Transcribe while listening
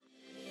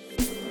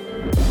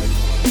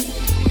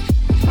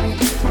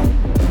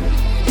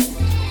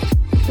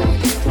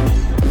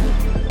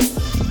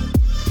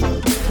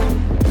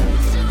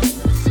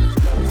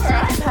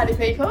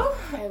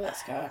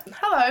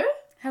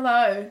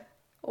Hello.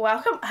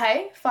 Welcome.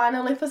 Hey,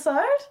 final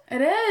episode. It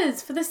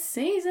is for the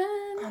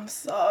season. I'm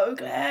so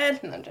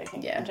glad. No, I'm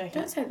joking. Yeah, I'm joking.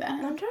 don't say that.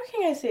 I'm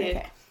joking, I said.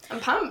 Okay. I'm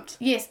pumped.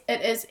 Yes,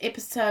 it is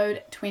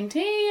episode 20.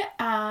 Big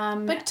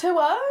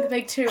 2-0. The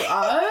big 2-0.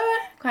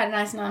 Quite a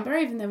nice number,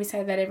 even though we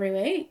say that every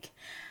week.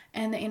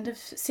 And the end of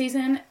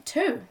season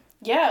 2.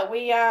 Yeah,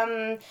 we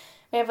have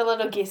a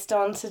little guest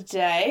on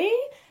today,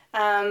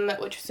 which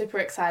we're super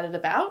excited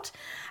about.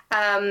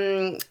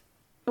 Well,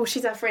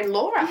 she's our friend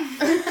Laura.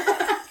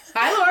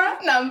 Hi, Laura.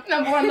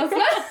 Number one listener.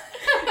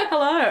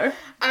 Hello.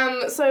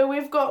 So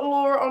we've got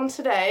Laura on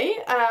today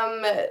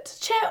to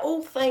chat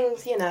all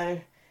things,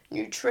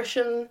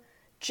 nutrition,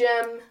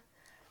 gym,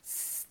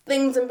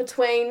 things in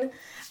between.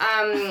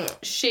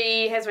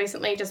 She has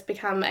recently just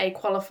become a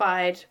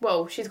qualified,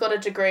 she's got a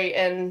degree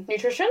in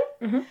nutrition,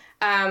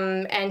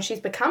 and she's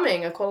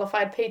becoming a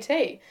qualified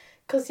PT.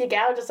 Because your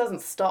gal just doesn't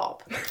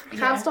stop.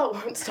 Can't stop,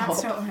 won't stop.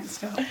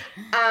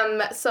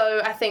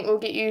 So I think we'll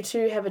get you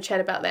to have a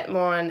chat about that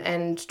more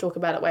and talk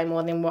about it way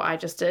more than what I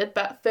just did.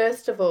 But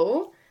first of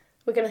all,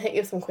 we're going to hit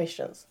you with some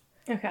questions.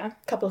 Okay. A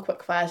couple of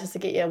quick fires just to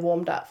get you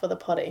warmed up for the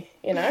potty,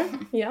 Yeah.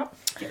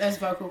 Get those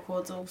vocal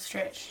cords all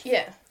stretched.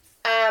 Yeah.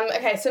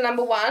 Okay, so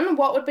number 1,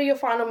 what would be your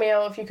final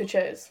meal if you could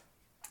choose?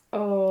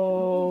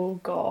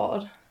 Oh,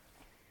 God.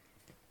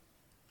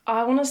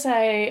 I want to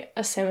say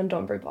a salmon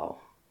donburi bowl.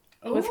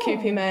 Ooh. With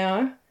QP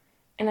mayo.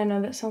 And I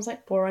know that sounds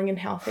like boring and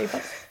healthy,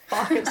 but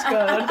fuck, it's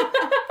good.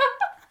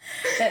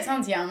 That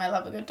sounds yum. I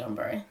love a good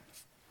donburi.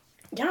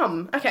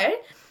 Yum. Okay.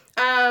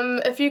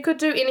 If you could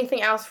do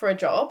anything else for a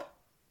job,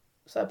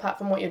 so apart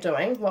from what you're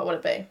doing, what would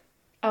it be?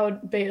 I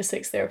would be a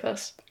sex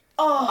therapist.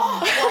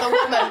 Oh, what a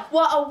woman.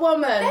 What a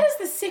woman. That is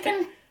the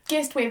second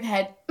guest we've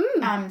had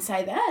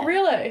say that.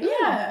 Really?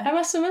 Yeah. I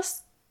must have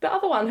missed the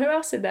other one. Who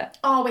else said that?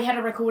 Oh, we had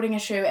a recording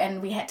issue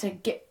and we had to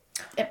get...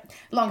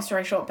 long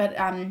story short, but...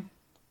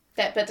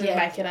 that bit didn't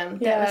make it in.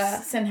 That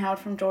was Sin Howard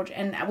from Georgia,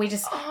 and we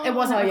just... it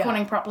wasn't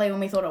recording properly when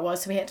we thought it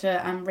was, so we had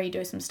to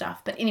redo some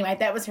stuff. But anyway,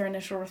 that was her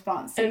initial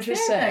response.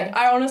 Interesting. Yeah.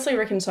 I honestly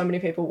reckon so many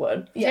people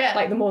would. Yeah.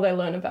 Like, the more they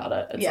learn about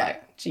it, it's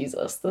like,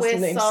 Jesus, this We're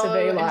needs so to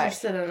be like...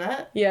 interested in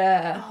it.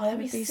 Yeah. Oh, that'd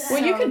be so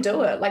Well, you could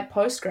do it, like,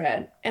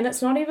 post-grad. And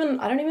it's not even...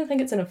 I don't even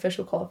think it's an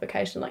official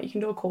qualification. Like, you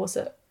can do a course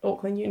at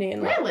Auckland Uni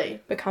and,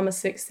 like, become a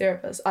sex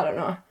therapist. I don't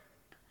know.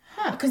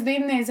 Huh. Because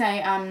then there's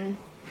a...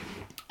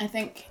 I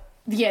think...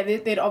 Yeah,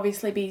 there'd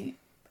obviously be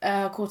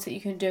a course that you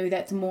can do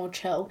that's more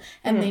chill.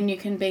 And then you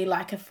can be,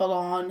 like, a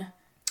full-on...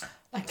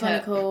 Like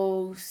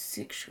clinical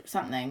sexual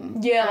something.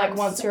 Yeah, like,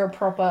 once you're a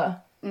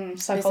proper...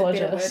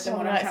 psychologist. Than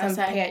what like I'm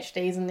some trying to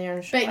say. PhDs in there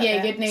and shit. But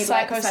yeah, you'd need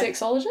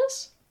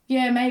Psychosexologist?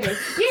 Yeah, maybe.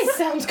 Yes,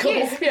 sounds cool.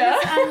 Yes. Yeah.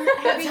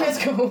 That sounds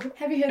cool.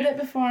 Have you heard that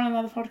before on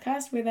another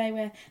podcast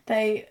where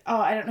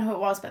I don't know who it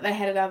was, but they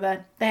had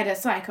a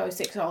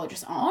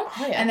psychosexologist on,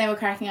 and they were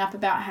cracking up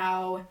about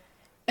how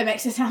it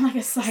makes it sound like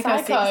a psycho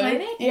sex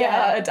lady.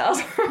 Yeah, it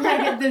does.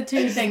 Like the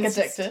two things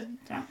addicted.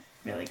 Don't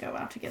really go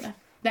well together.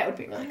 That would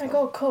be really cool. Oh my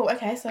god, cool.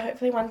 Okay, so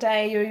hopefully one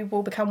day you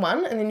will become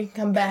one and then you can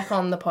come back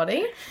on the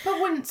potty. But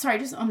wouldn't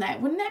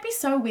that be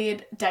so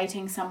weird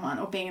dating someone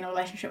or being in a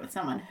relationship with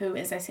someone who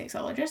is a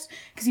sexologist?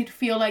 Because you'd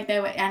feel like they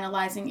were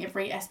analysing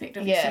every aspect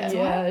of the sex life.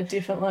 Yeah,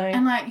 definitely.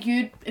 And like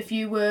if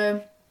you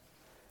were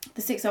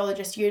the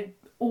sexologist, you'd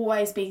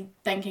always be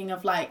thinking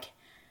of like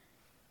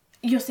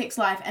your sex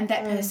life and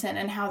that person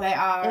and how they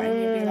are,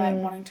 and you'd be like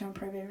wanting to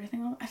improve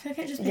everything. I feel like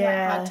it'd just be like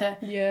hard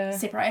to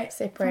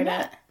separate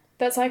it.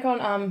 That's like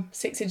on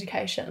Sex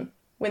Education.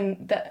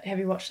 Have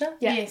you watched it?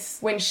 Yeah. Yes.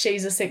 When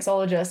she's a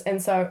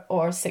sexologist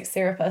or a sex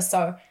therapist,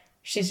 so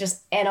she's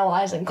just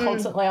analysing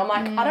constantly. I'm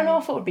like, I don't know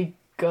if it would be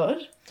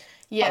good.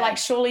 Yeah. But like,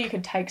 surely you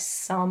could take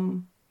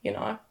some,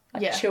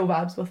 chill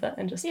vibes with it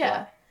and just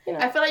I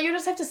feel like you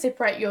just have to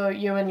separate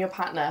you and your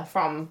partner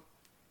from,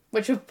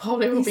 which would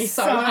probably be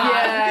so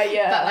hard.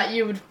 Yeah. But like,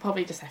 you would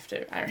probably just have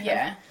to, I reckon.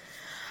 Yeah.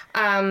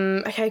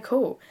 Okay,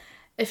 cool.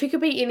 If you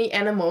could be any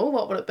animal,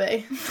 what would it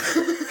be?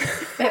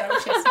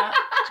 Chestnut.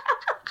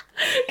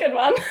 Good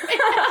one.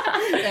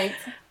 Thanks.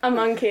 A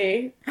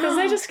monkey. Because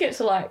they just get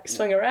to like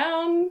swing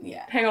around,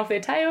 hang off their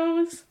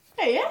tails.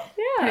 Hey, yeah?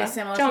 Yeah. Pretty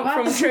similar Jump to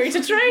from us. tree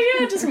to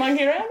tree, just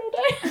monkey around all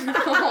day.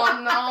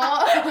 Oh,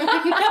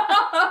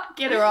 no.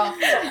 Get her off.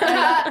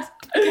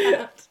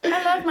 I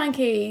love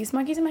monkeys.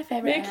 Monkeys are my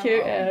favourite They're animal.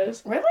 cute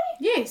as. Really?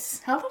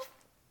 Yes. How the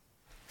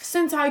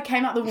Since I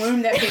came out the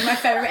womb, that'd be my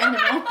favourite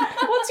animal.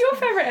 What's your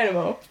favourite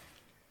animal?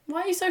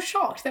 Why are you so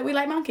shocked that we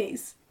like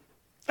monkeys?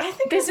 I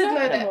think I did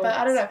know that, but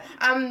I don't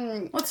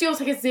know. What's yours,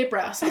 like a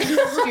zebra or something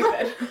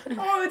stupid?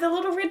 Oh, the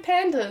little red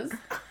pandas.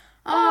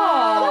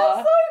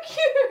 Oh, That's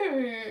so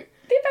cute.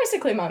 they're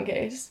basically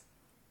monkeys.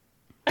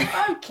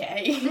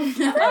 Okay.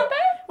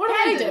 What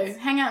do they do?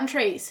 Hang out in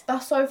trees? They're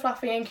so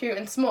fluffy and cute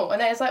and small,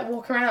 and they just like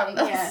walk around.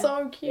 That's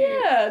so cute.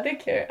 Yeah, they're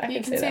cute. I You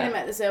can can see see that. them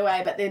at the zoo,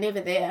 but they're never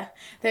there.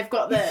 They've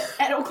got the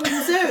at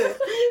Auckland Zoo.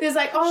 There's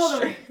like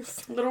the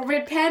little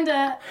red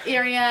panda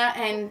area,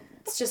 and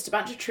it's just a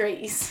bunch of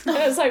trees. And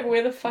it's like,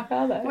 where the fuck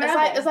are they?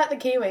 It's like the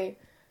kiwi.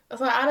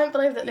 It's like, I don't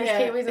believe that there's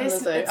kiwis in the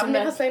zoo. I've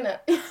never seen it.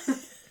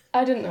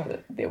 I didn't know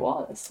that there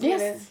was.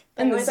 Yes.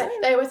 In the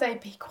They always say,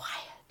 be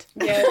quiet.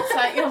 Yeah, it's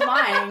like you're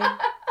lying.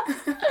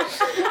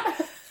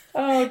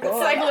 Oh, God. It's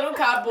like little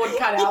cardboard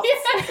cutouts.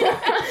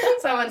 Yeah.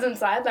 Someone's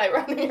inside, like,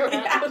 running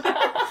around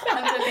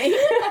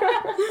underneath.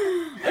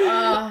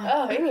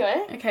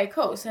 Anyway. Okay,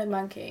 cool. So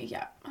monkey.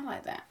 Yeah, I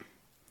like that.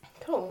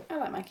 Cool. I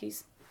like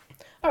monkeys.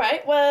 All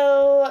right,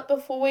 well,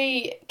 before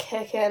we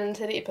kick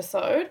into the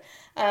episode,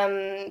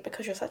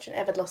 because you're such an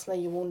avid listener,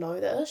 you will know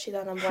this. She's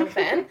our number one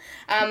fan.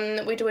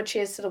 We do a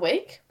cheers to the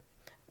week.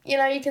 You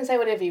know, you can say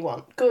whatever you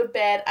want. Good,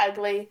 bad,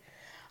 ugly.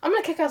 I'm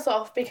going to kick us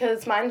off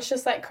because mine's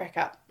just like crack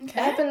up. Okay.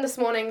 It happened this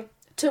morning,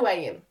 2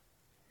 a.m.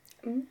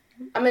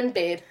 Mm-hmm. I'm in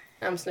bed.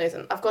 I'm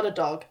snoozing. I've got a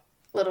dog,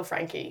 little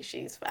Frankie.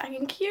 She's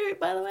fucking cute,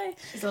 by the way.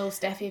 She's a little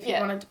Staffy if you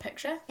wanted to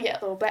picture. Yeah,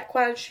 little black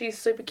one. She's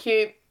super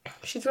cute.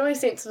 She's really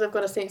sensitive,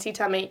 got a sensey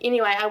tummy.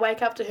 Anyway, I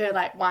wake up to her,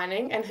 like,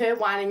 whining, and her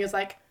whining is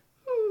like,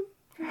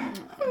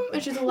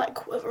 and she's all, like,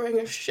 quivering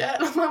and shit.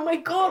 I'm like, oh my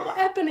God, what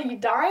happened? Are you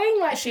dying?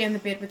 Like, is she in the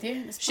bed with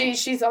you?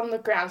 She's on the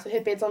ground, so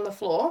her bed's on the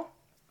floor.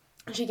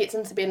 And she gets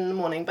into bed in the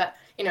morning, but,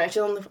 you know, and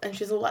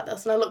she's all like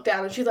this, and I look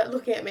down, and she's, like,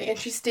 looking at me, and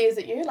she stares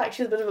at you. Like,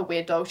 she's a bit of a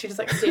weird dog. She just,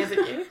 like, stares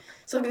at you.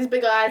 So, I've got these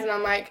big eyes, and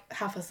I'm, like,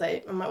 half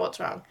asleep. I'm like, what's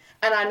wrong?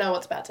 And I know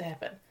what's about to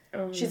happen.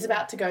 She's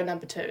about to go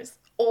number 2s,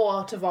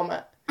 or to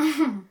vomit.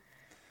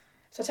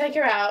 So I take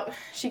her out,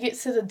 she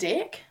gets to the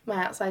deck,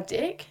 my outside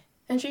deck,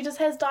 and she just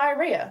has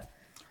diarrhea.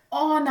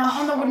 Oh no,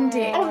 on the wooden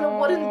deck. On the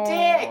wooden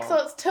deck. So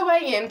it's 2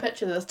 a.m,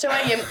 picture this, 2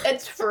 a.m,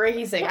 it's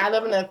freezing. I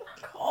live in a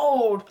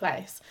cold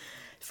place.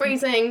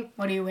 Freezing.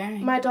 What are you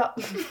wearing? My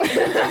dog.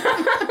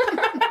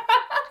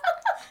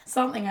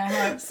 Something, I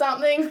hope.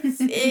 Something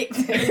sexy.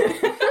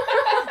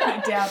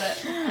 I doubt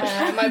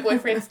it. My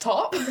boyfriend's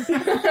top.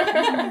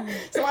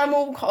 So I'm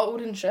all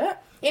cold and shit.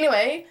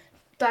 Anyway,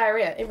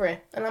 diarrhea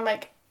everywhere. And I'm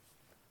like,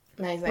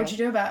 amazing. What'd you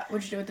do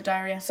with the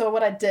diarrhea? So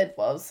what I did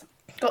was,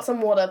 got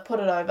some water, put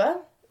it over,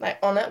 like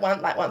on it,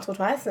 once or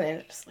twice, and then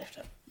it just left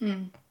it.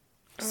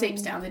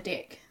 Seeps down the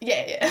deck.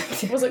 Yeah.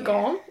 Was it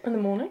gone in the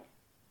morning?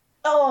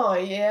 Oh,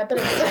 yeah, but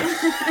it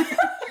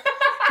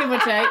Give or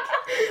take.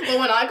 Well,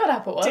 when I got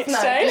up, it was. Dick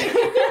stain?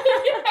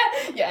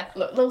 Yeah,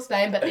 little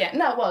stain, but yeah,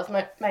 no, it was,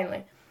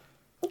 mainly.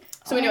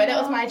 So anyway,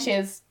 that was my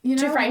cheers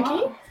to Frankie.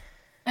 What?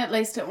 At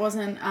least it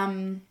wasn't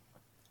on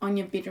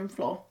your bedroom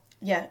floor.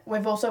 Yeah,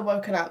 we've also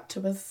woken up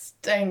to a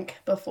stink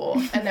before,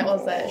 and that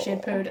was that. She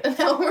had pooed in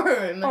our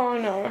room. Oh,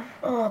 no.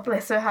 Oh,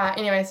 bless her heart.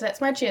 Anyway, so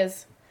that's my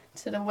cheers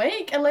to the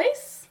week.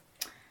 Elise?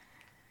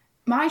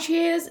 My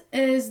cheers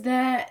is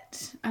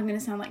that... I'm going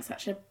to sound like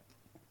such a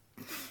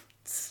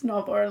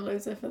snob or a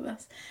loser for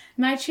this.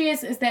 My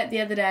cheers is that the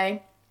other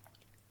day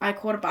I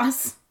caught a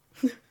bus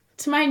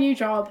to my new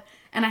job,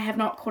 and I have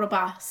not caught a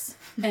bus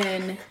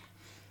in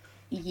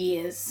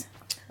years.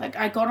 Like,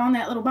 I got on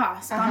that little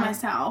bus by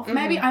myself. Mm-hmm.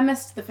 Maybe I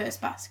missed the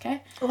first bus,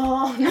 okay?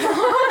 Oh, no.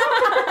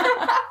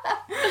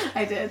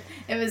 I did.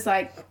 It was,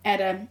 like,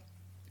 at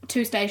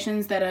 2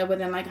 stations that are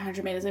within, like,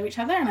 100 metres of each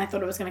other, and I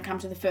thought it was going to come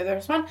to the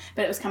furthest one,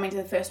 but it was coming to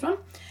the first one.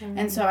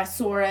 And so I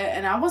saw it,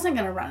 and I wasn't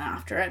going to run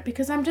after it,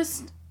 because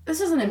this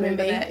isn't a movie.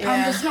 That, yeah.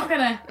 I'm just not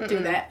going to do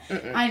that.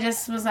 I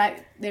just was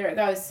like, there it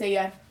goes, see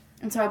ya.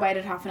 And so I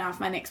waited half an hour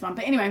for my next one.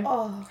 But anyway.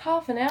 Oh,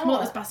 half an hour? Well,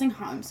 it was busing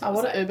home. So I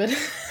would have Ubered.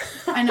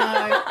 I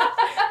know.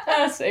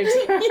 I was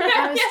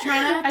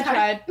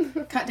trying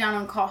to cut down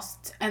on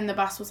costs, and the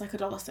bus was like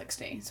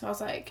 $1.60. So I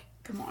was like,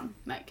 come on,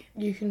 like,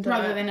 you can do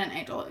rather than an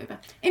 $8 Uber.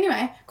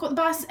 Anyway, caught the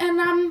bus, and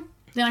then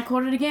I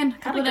caught it again a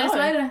couple of days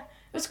later.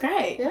 It was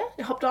great. Yeah,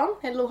 you hopped on,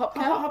 had a little hop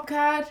card. Hop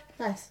card.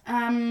 Nice.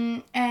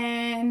 And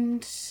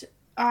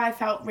I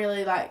felt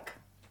really like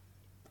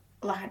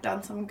I'd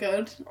done some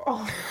good.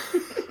 Oh.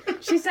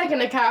 She's taking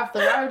the car off the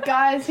road,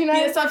 guys, you know.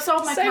 Yes, I've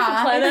sold my Save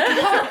car.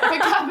 the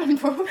carbon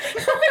proof.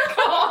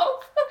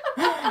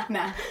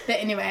 Nah, but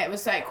anyway, it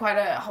was like quite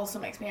a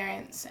wholesome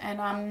experience,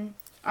 and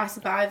I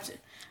survived,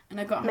 and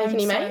I got Make home.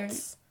 Any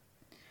mates?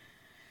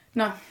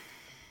 No.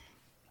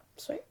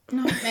 Sweet.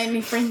 No, made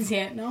any friends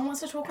yet. No one wants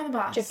to talk on the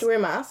bus. Do you have to wear a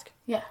mask?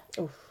 Yeah.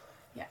 Oof.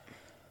 Yeah.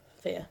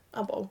 Fair.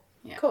 Oh, well.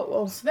 Yeah. Cool.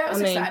 Well, So that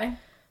was exciting.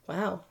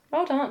 Wow.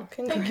 Well done.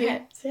 Congrats. you.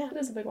 Yeah. It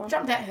is a big one.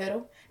 Jump that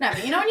hurdle. No,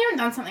 but you know when you haven't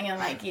done something in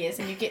like years,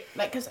 and you get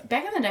like, because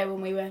back in the day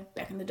when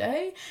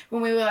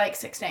we were like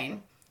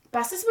 16,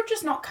 buses would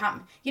just not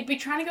come. You'd be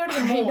trying to go to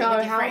the mall with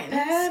your how friends,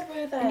 bad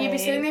were they? and you'd be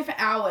sitting there for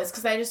hours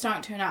because they just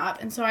don't turn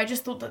up. And so I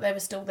just thought that they were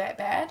still that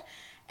bad.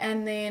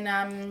 And then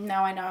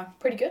now I know.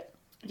 Pretty good.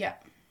 Yeah.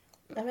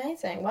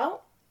 Amazing.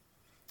 Well,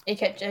 are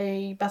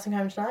you busing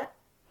home tonight?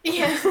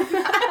 Yeah.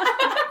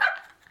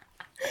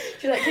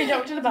 She's like, can you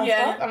jump to the bus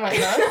stop? I'm like,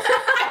 no.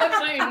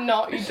 Absolutely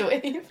not, you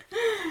dweeb.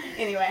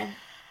 Anyway.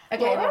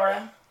 Okay,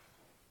 Laura.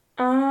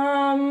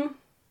 I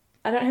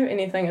don't have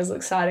anything as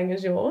exciting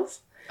as yours.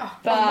 Oh,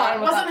 but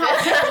mine wasn't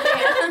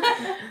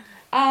hard.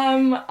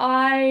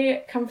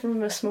 I come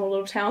from a small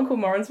little town called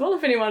Morrinsville,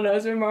 if anyone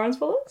knows where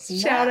Morrinsville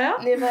is. Shout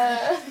out.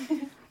 Never.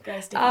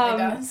 Guys definitely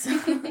does.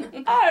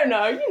 I don't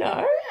know, you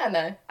know. Yeah,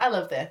 no. I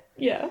live there.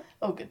 Yeah.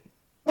 Oh, good.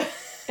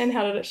 And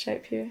how did it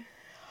shape you?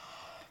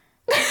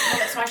 Oh,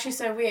 that's why she's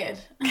so weird.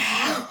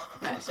 No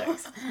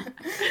jokes.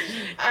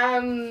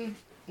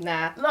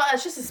 Nah. No,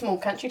 it's just a small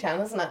country town,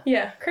 isn't it?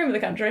 Yeah, cream of the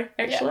country,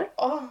 actually. Yeah.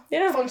 Oh,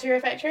 yeah.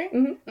 Fonterra factory?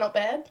 Mm-hmm. Not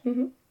bad.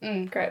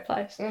 Mm-hmm. Great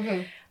place.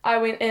 Mm-hmm. I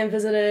went and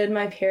visited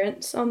my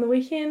parents on the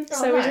weekend,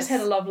 so nice. we just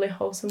had a lovely,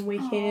 wholesome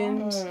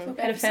weekend.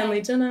 Had a family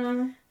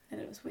dinner.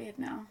 And it was weird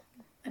now.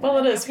 Well,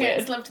 it is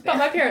weird, but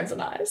my parents are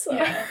nice. So.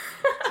 Yeah.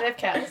 Do they have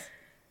cows?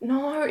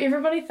 No,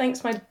 everybody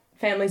thinks my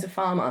family's a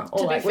farmer,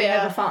 or like we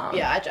have a farm.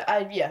 Yeah, I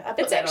put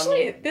it's that actually,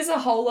 on you. there's a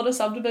whole lot of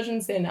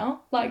subdivisions there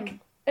now. Like,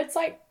 it's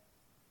like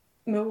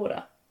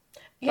Millwater.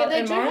 Yeah, But they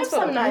in do have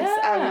some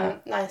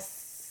Morrisville,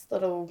 nice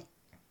little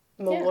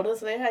mill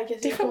waters there, I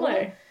guess.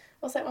 Definitely.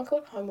 What's that one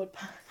called? Homewood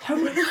Park.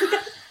 Homewood. Do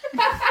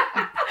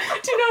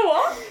you know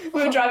what?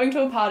 We were driving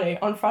to a party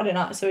on Friday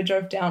night, so we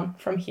drove down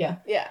from here.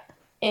 Yeah.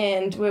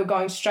 And we were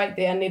going straight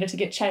there, needed to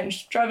get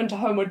changed. Drove into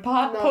Homewood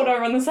Park, pulled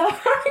over on the side.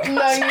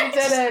 No, you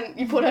didn't.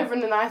 You pulled over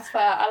in a nice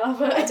part. I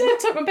love it. I did.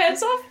 Took my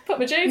pants off, put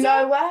my jeans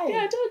on. No way.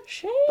 Yeah, I did.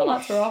 Sheesh. The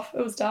lights were off.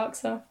 It was dark,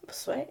 so.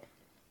 Sweet.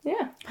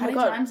 Yeah. Party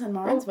times in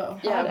Morrinsville.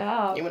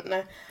 Yeah, you wouldn't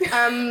know.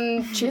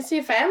 Cheers to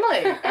your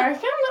family. I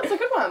reckon that's a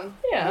good one.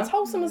 Yeah. It's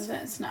wholesome as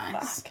That's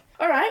nice.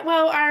 All right,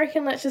 well, I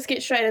reckon let's just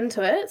get straight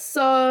into it.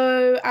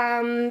 So,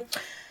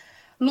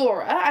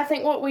 Laura, I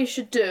think what we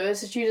should do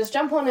is that you just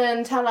jump on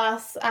in, tell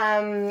us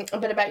a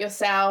bit about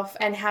yourself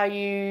and how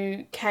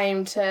you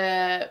came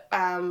to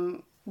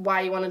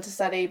why you wanted to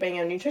study being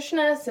a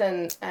nutritionist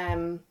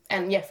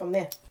and yeah, from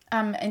there.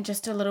 And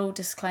just a little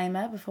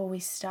disclaimer before we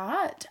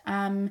start.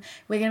 We're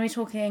going to be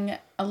talking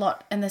a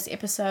lot in this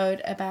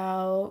episode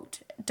about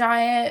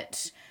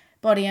diet,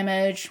 body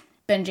image,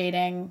 binge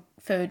eating,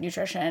 food,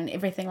 nutrition,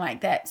 everything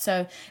like that.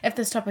 So if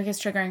this topic is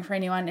triggering for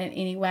anyone in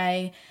any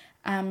way,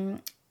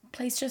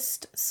 please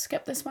just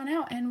skip this one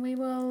out and we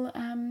will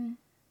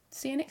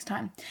see you next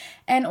time.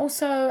 And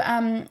also,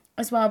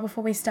 as well,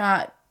 before we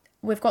start,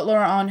 we've got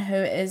Laura on, who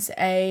is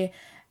a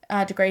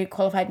degree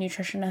qualified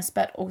nutritionist,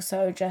 but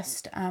also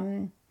just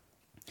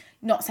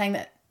not saying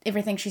that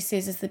everything she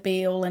says is the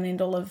be all and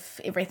end all of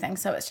everything.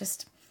 So it's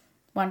just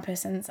one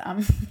person's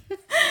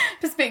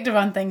perspective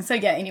on things. So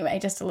yeah, anyway,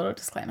 just a little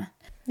disclaimer.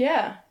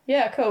 Yeah,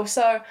 cool.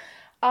 So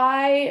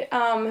I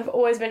have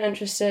always been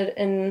interested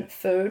in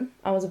food.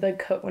 I was a big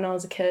cook when I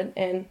was a kid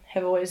and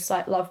have always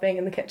like loved being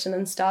in the kitchen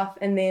and stuff.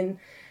 And then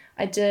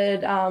I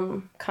did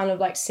kind of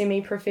like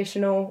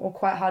semi-professional or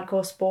quite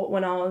hardcore sport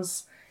when I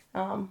was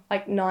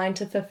like 9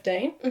 to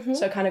 15. Mm-hmm.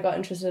 So I kind of got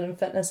interested in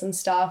fitness and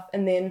stuff.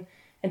 And then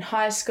in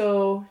high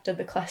school, did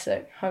the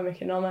classic home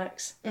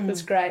economics. Mm-hmm. It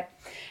was great.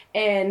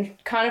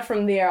 And kind of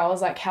from there, I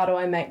was like, how do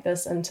I make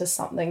this into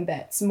something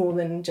that's more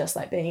than just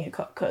like being a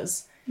cook?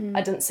 Because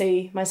I didn't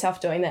see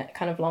myself doing that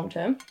kind of long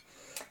term.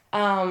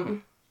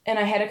 And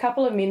I had a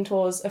couple of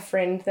mentors, a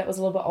friend that was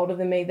a little bit older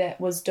than me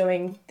that was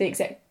doing the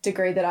exact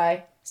degree that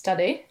I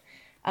studied,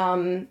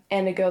 and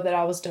a girl that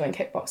I was doing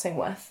kickboxing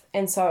with.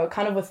 And so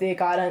kind of with their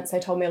guidance,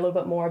 they told me a little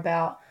bit more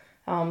about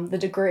the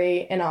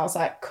degree, and I was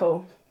like,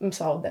 cool, I'm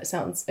sold. That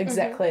sounds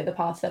exactly the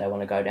path that I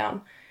want to go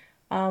down.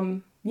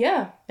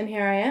 Yeah, and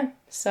here I am.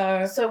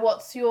 So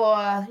what's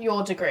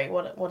your degree?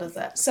 What is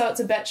that? So it's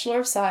a Bachelor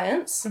of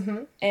Science,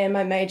 and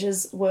my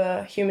majors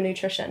were human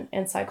nutrition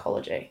and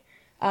psychology.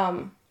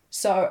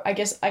 So I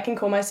guess I can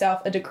call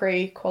myself a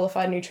degree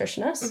qualified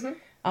nutritionist.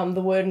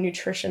 The word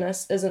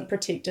nutritionist isn't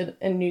protected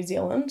in New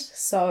Zealand,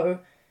 so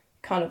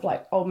kind of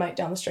like old mate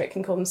down the street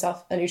can call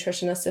themselves a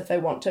nutritionist if they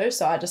want to.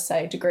 So I just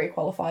say degree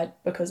qualified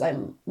because I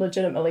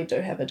legitimately do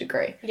have a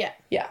degree. Yeah.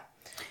 Yeah.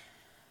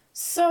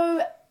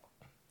 So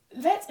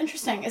that's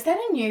interesting. Is that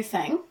a new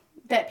thing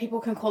that people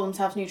can call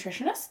themselves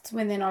nutritionists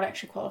when they're not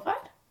actually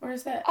qualified? Or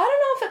is that... I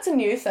don't know if it's a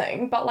new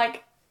thing, but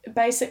like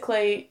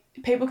basically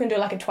people can do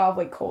like a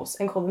 12-week course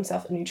and call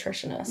themselves a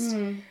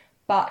nutritionist.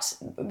 But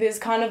there's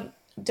kind of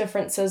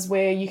differences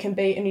where you can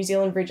be a New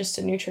Zealand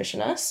registered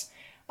nutritionist,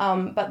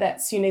 but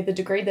that's, you need the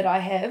degree that I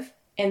have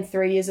and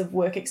 3 years of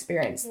work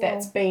experience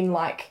that's been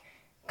like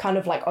kind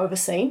of like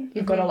overseen.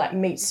 You've got to like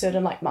meet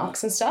certain like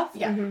marks and stuff.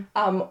 Yeah.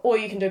 Or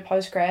you can do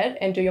postgrad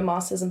and do your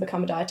masters and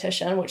become a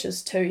dietitian, which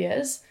is 2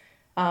 years.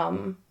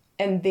 And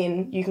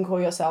then you can call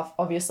yourself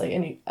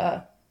obviously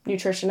a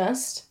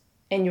nutritionist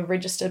and you're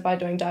registered by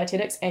doing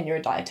dietetics and you're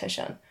a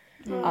dietitian.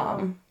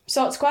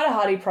 So it's quite a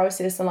hardy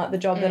process, and like the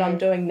job that I'm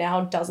doing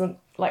now doesn't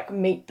like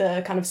meet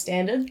the kind of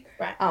standard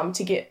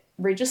to get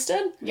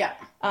registered. Yeah.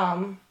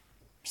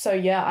 So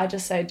yeah, I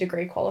just say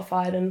degree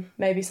qualified, and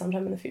maybe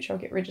sometime in the future I'll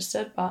get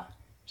registered, but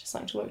just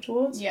something to work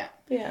towards. Yeah.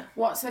 Yeah.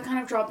 What's the kind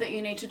of job that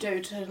you need to do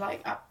to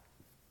like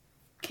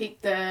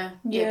keep the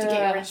to get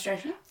your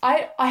registration?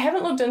 I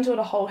haven't looked into it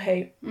a whole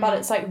heap, but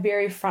it's like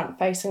very front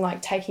facing,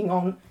 like taking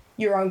on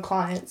your own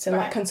clients and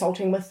like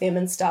consulting with them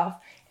and stuff,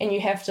 and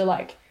you have to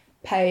like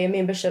pay a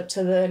membership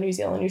to the New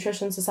Zealand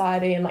Nutrition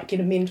Society and like get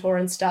a mentor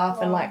and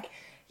stuff. And like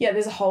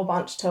there's a whole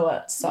bunch to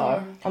it,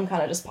 so I'm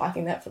kind of just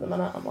parking that for the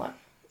minute. I'm like,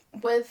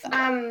 with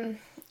a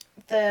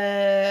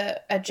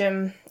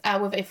gym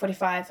with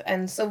E45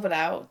 in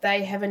Silverdale,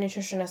 they have a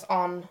nutritionist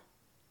on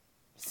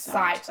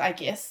site, I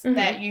guess,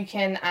 that you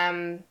can,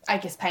 I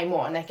guess, pay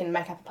more and they can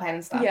make up a plan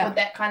and stuff. Yeah. Would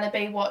that kind of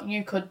be what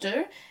you could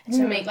do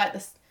to meet, like,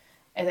 this,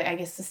 I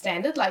guess, the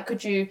standard? Like,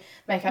 could you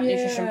make up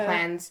nutrition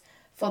plans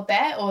for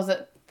that, or is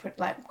it,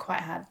 like,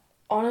 quite hard?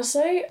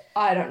 Honestly,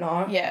 I don't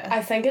know. Yeah.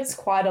 I think it's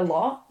quite a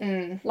lot.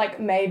 Like,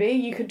 maybe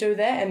you could do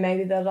that and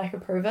maybe they'll, like,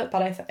 approve it,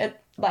 but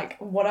like,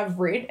 what I've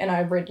read, and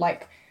I've read,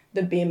 like,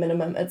 the bare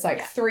minimum, it's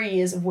like 3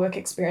 years of work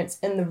experience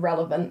in the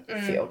relevant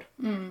field.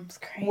 It's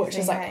crazy. Which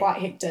is like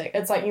quite hectic.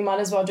 It's like you might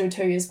as well do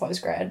 2 years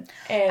postgrad.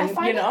 And I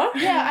find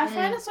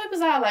it so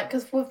bizarre, like,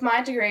 because with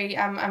my degree,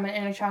 I'm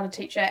an early childhood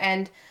teacher,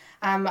 and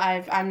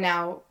I'm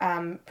now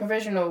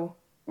provisional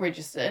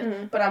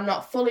registered, but I'm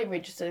not fully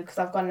registered because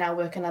I've got to now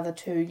work another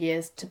 2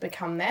 years to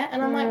become that.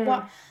 And I'm like,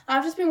 what?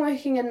 I've just been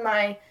working in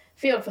my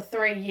field for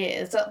 3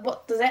 years.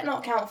 What does that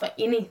not count for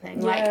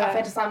anything? Like, I've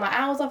had to sign my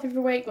hours off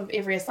every week with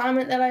every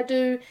assignment that I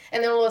do,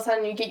 and then all of a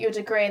sudden you get your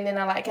degree, and then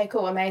I'm like, okay,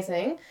 cool,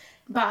 amazing.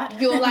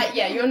 But you're like,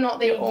 you're not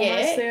there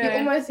yet. You're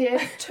almost there.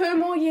 2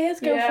 more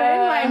years,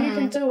 girlfriend. Like, and you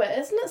can do it.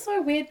 Isn't it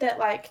so weird that,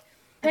 like,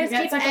 I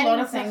think it's like a lot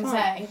of things,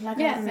 eh? Like,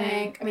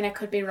 I mean, I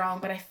could be wrong,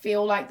 but I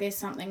feel like there's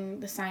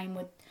something the same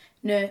with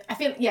nurse. I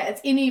feel,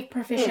 it's any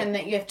profession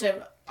that you have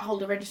to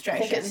hold a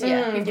registration. I think it's, you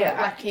have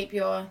to, like, keep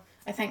your,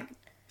 I think,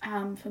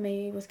 for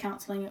me with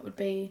counselling it would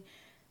be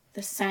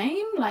the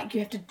same. Like, you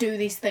have to do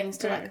these things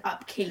to, like,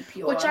 upkeep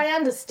your... Which I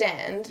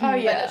understand. But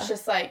it's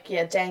just, like,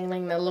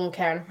 dangling the little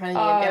carrot in front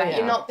of you and be like,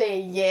 you're not there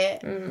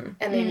yet. And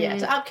then,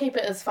 to upkeep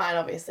it is fine,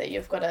 obviously.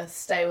 You've got to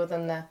stay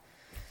within the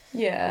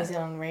New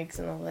Zealand regs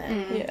and all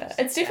that.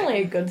 It's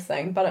definitely a good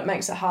thing, but it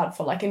makes it hard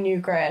for, like, a new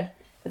grad.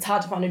 It's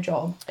hard to find a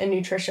job in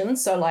nutrition,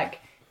 so, like,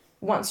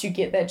 once you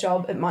get that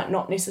job, it might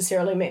not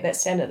necessarily meet that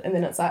standard, and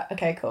then it's like,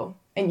 okay, cool.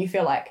 And you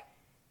feel like,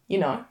 you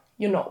know,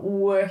 you're not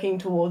working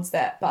towards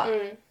that,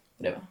 but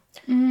whatever.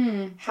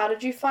 How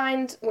did you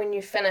find when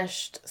you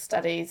finished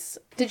studies?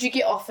 Did you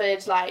get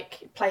offered,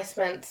 like,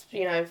 placements,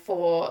 you know,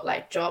 for,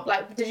 like, job?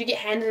 Like, did you get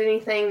handed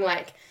anything,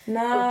 like, with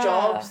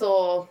jobs,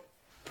 or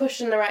pushed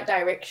in the right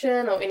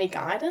direction, or any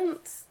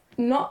guidance?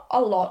 Not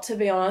a lot, to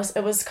be honest.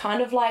 It was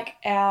kind of like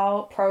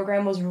our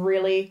program was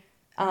really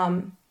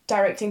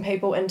directing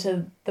people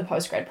into the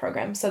postgrad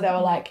program. So they were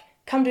like,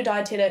 come do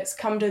dietetics,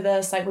 come do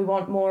this, like, we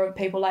want more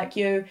people like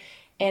you.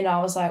 And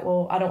I was like,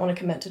 well, I don't want to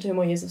commit to 2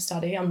 more years of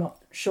study. I'm not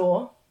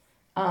sure.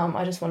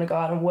 I just want to go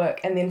out and work.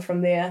 And then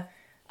from there,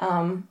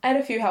 I had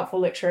a few helpful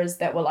lecturers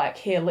that were like,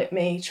 here, let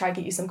me try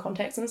get you some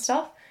contacts and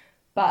stuff.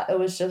 But it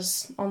was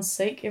just on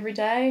Seek every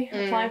day,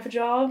 applying for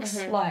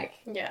jobs. Like,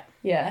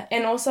 yeah.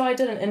 And also I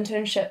did an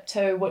internship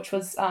too, which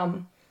was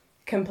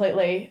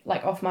completely,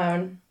 like, off my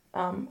own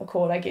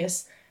accord, I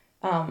guess.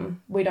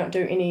 We don't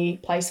do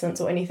any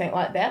placements or anything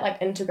like that, like,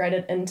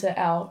 integrated into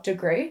our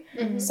degree.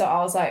 So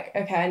I was like,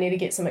 okay, I need to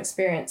get some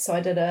experience. So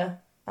I did a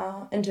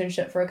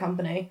internship for a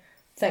company,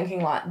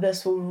 thinking, like,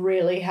 this will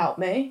really help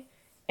me.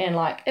 And,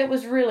 like, it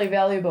was really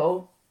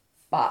valuable,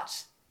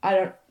 but I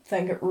don't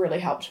think it really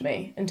helped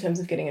me in terms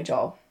of getting a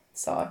job.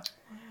 So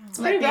it's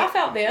pretty rough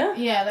out there.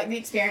 Yeah, like, the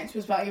experience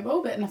was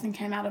valuable, but nothing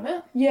came out of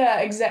it. Yeah,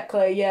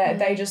 exactly. Yeah,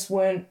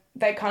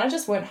 they kind of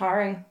just weren't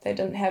hiring. They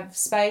didn't have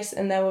space,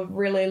 and they were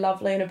really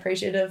lovely and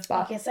appreciative.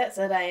 But I guess that's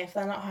it, eh? If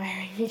they're not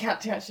hiring, you can't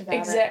do much about it.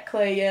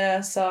 Exactly,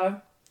 yeah. So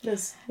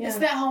it's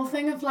that whole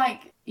thing of,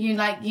 like, you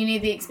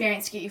need the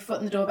experience to get your foot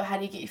in the door, but how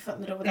do you get your foot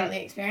in the door without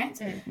the experience?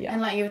 Yeah.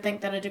 And, like, you would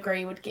think that a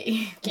degree would get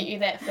you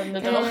that foot in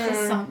the door for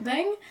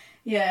something.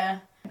 Yeah.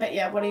 But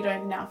yeah, what are you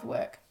doing now for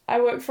work? I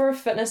work for a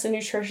fitness and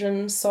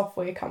nutrition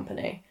software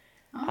company,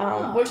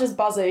 which is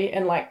buzzy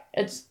and, like,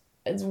 it's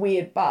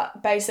weird,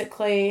 but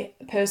basically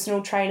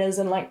personal trainers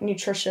and, like,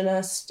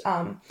 nutritionists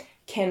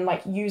can,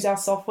 like, use our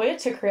software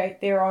to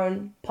create their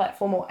own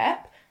platform or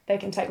app. They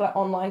can take, like,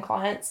 online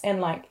clients, and,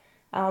 like,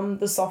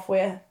 the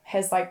software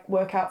has, like,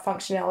 workout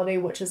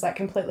functionality, which is, like,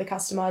 completely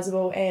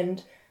customizable,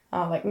 and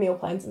like, meal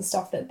plans and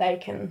stuff that they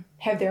can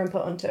have their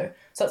input into.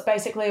 So it's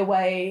basically a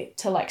way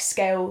to, like,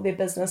 scale their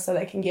business so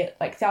they can get,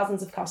 like,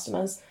 thousands of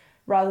customers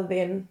rather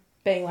than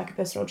being, like, a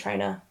personal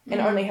trainer and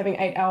only having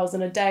 8 hours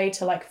in a day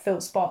to, like, fill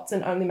spots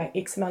and only make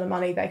X amount of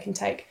money. They can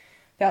take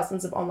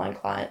thousands of online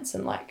clients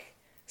and, like,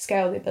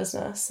 scale their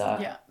business. So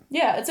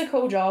yeah, it's a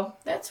cool job.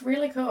 That's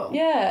really cool.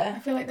 Yeah. I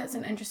feel like that's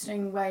an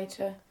interesting way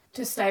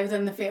to stay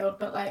within the field,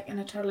 but, like, in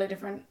a totally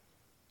different,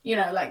 you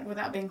know, like,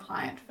 without being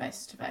client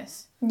face to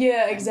face.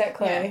 Yeah,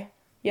 exactly.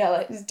 Yeah,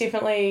 like, it's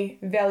definitely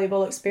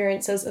valuable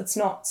experiences. It's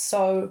not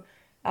so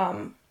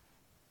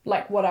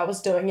like what I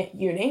was doing at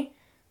uni,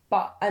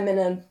 but I'm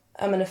in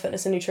a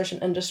fitness and nutrition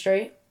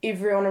industry.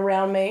 Everyone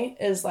around me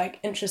is, like,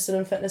 interested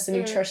in fitness and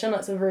nutrition.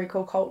 It's a very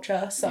cool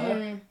culture.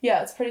 So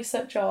yeah, it's a pretty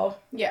sick job.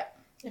 Yeah.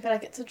 I feel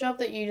like it's a job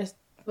that you just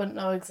wouldn't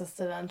know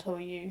existed until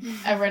you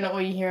ever in it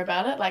or you hear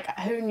about it. Like,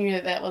 who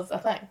knew that was a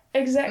thing?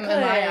 Exactly. In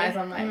my eyes,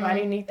 I'm like, why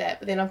do you need that?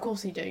 But then, of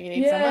course you do. You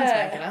need someone to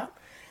make it up.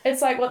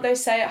 It's like what they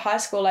say at high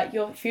school, like,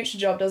 your future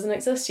job doesn't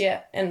exist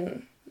yet,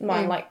 and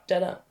mine, like,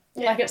 didn't.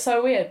 Yeah. Like, it's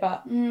so weird,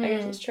 but I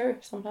guess it's true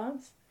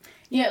sometimes.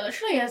 Yeah, it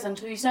literally is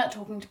until you start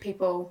talking to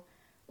people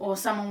or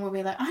someone will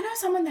be like, I know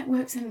someone that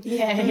works in,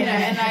 Yeah, you know,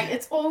 yeah. and like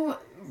it's all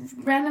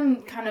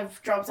random kind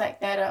of jobs like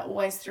that are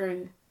always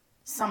through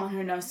someone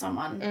who knows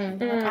someone. And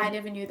like, I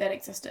never knew that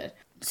existed.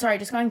 Sorry,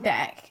 just going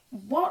back.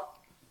 What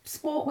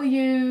sport were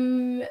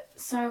you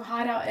so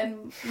hard out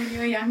in when you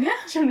were younger?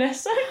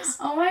 Gymnastics.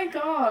 Oh my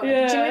god.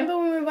 Yeah. Do you remember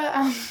when we were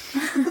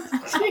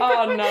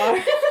Oh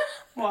no.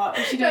 What?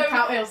 Was she doing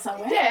cartwheels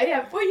somewhere?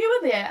 Yeah. Well, you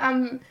were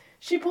there.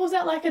 She pulls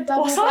out like a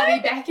double Was bloody I?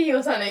 backy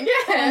or something.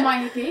 Yeah. On my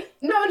hickey?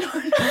 No. Not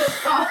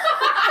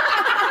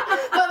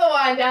the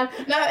wind down.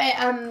 No,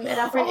 at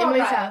our friend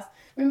Emily's house.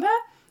 Remember?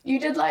 You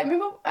did like, you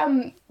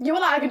were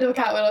like, I can do a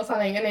cartwheel or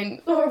something, and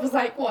then Laura was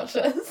like, watch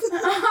this.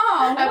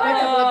 Oh,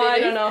 I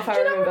don't know if I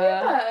remember.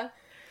 Remember?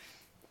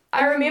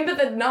 I remember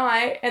the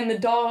night and the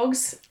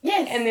dogs.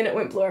 Yes. And then it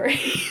went blurry.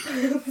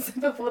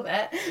 Before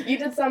that, you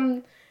did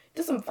some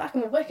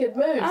fucking wicked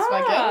moves,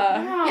 my girl.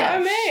 Ah, Yeah.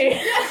 go me.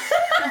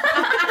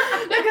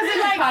 Because then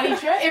like Party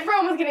trick?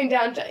 everyone was getting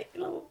down,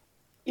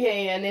 yeah,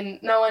 and then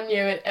no one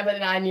knew it, but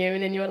then I knew,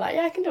 and then you were like,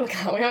 yeah, I can do a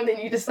cartwheel, and then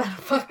you just started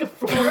fucking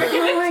flooring.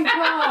 Oh my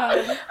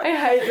god. I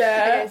hate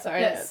that. Okay,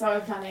 sorry. That's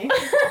so funny.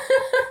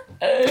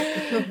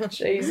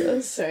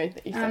 Jesus. Sorry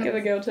that you Give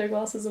a girl 2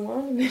 glasses of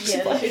wine and then she's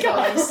Yeah, like, she's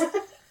guys.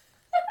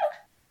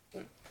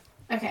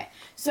 Okay,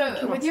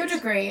 so with your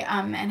degree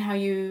and how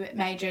you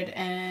majored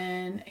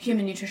in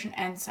human nutrition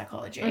and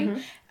psychology,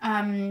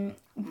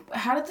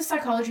 how did the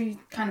psychology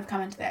kind of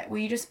come into that? Were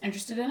you just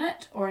interested in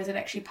it, or is it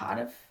actually part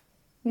of?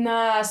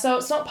 Nah, so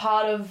it's not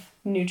part of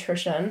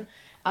nutrition.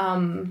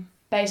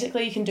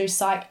 Basically, you can do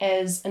psych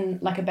as in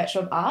like a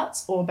Bachelor of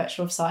Arts or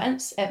Bachelor of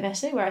Science at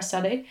Massey, where I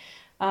studied.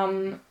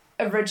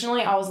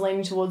 Originally, I was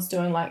leaning towards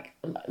doing like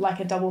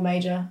a double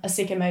major, a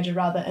second major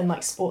rather, in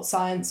like sports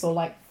science or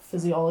like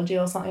physiology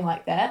or something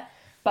like that.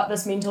 But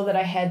this mentor that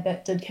I had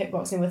that did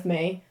kickboxing with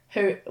me,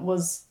 who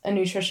was a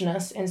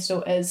nutritionist and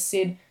still is,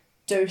 said,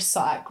 do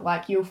psych.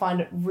 Like, you'll find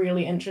it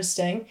really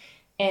interesting.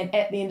 And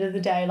at the end of the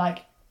day, like,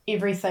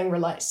 everything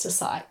relates to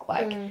psych.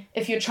 Like,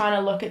 if you're trying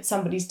to look at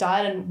somebody's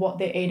diet and what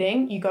they're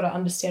eating, you got to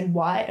understand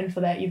why. And for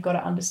that, you've got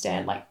to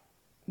understand,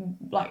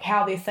 like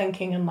how they're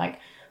thinking and, like,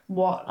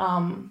 what,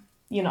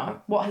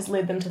 what has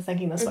led them to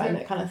thinking this way and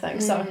that kind of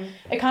thing. So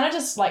it kind of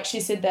just, like, she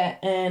said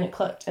that and it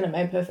clicked and it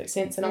made perfect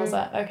sense. And I was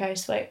like, okay,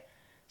 sweet.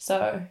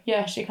 So,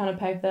 yeah, she kind of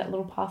paved that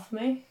little path for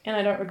me, and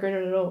I don't regret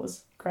it at all. It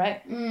was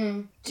great.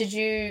 Do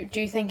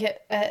you think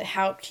it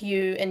helped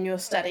you in your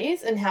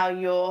studies and how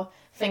your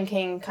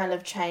thinking kind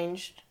of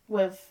changed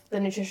with the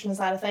nutrition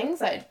side of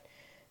things? Like,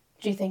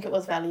 do you think it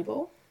was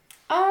valuable?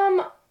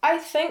 I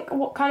think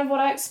what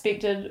I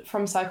expected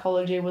from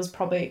psychology was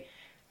probably,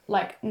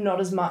 like,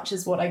 not as much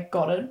as what I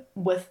got it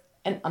with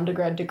an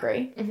undergrad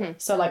degree.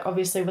 So, like,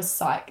 obviously with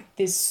psych,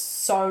 there's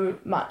so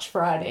much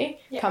variety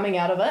coming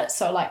out of it.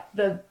 So, like,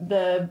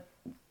 the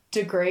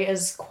degree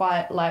is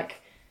quite,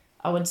 like,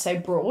 I would say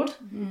broad.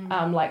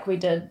 Like, we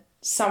did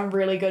some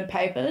really good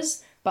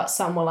papers, but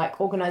some were, like,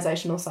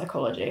 organizational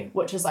psychology,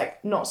 which is,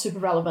 like, not super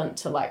relevant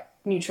to, like,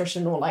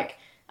 nutrition or, like,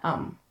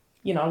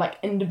 like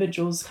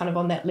individuals kind of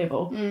on that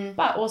level.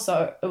 But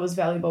also it was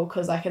valuable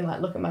because I can, like,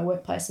 look at my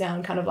workplace now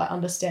and kind of, like,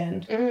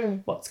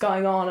 understand what's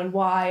going on and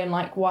why, and,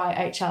 like, why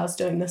HR is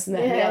doing this and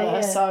that and the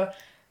other. So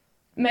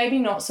maybe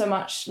not so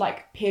much,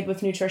 like, paired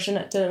with nutrition,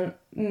 it didn't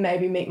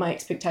maybe meet my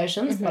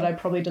expectations, but I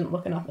probably didn't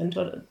look enough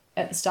into it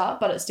at the start,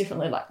 but it's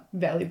definitely, like,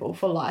 valuable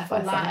for life, I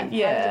think.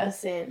 Yeah.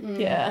 100%.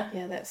 Yeah.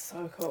 Yeah, that's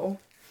so cool.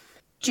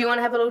 Do you want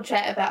to have a little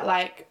chat about,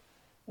 like,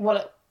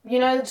 you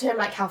know the term,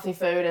 like, healthy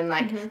food and,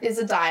 like, there's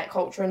a diet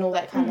culture and all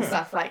that kind of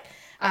stuff, like,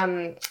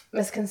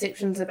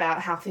 misconceptions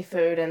about healthy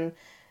food and,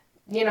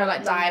 you know,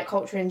 like, diet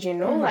culture in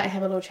general. Like,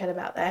 have a little chat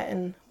about that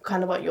and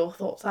kind of what your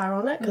thoughts are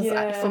on it.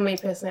 Because for me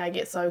personally, I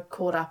get so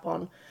caught up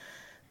on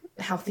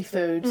healthy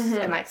foods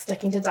and, like,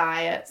 sticking to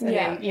diets and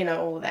then, you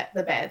know, all that,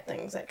 the bad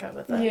things that go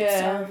with it. It's so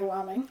Yeah.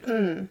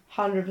 overwhelming.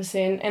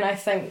 100%. And I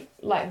think,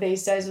 like,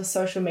 these days with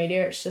social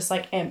media, it's just,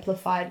 like,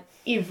 amplified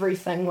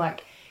everything.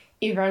 Like,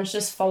 everyone's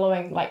just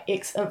following, like,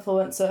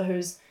 ex-influencer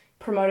who's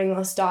promoting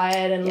this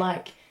diet and,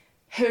 like,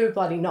 who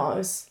bloody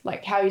knows?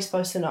 Like, how are you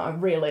supposed to know,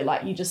 really?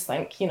 Like, you just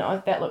think, you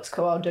know, that looks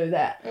cool, I'll do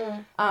that.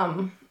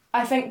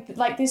 I think,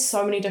 like, there's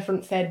so many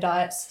different fad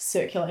diets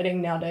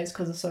circulating nowadays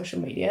because of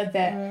social media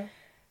that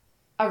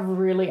are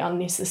really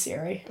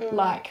unnecessary.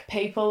 Like,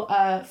 people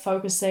are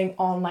focusing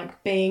on,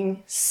 like,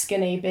 being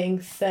skinny, being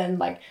thin,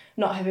 like,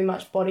 not having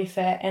much body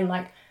fat, and,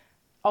 like,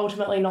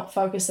 ultimately not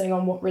focusing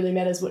on what really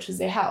matters, which is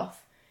their health.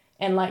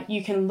 And, like,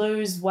 you can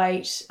lose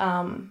weight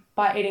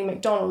by eating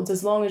McDonald's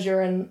as long as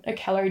you're in a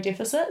calorie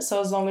deficit.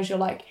 So as long as you're,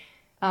 like,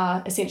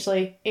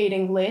 essentially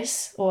eating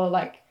less or,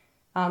 like,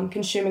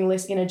 consuming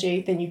less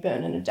energy than you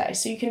burn in a day.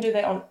 So you can do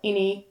that on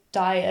any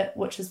diet,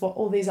 which is what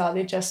all these are.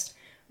 They're just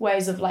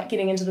ways of, like,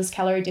 getting into this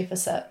calorie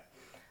deficit.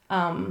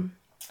 And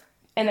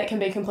that can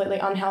be completely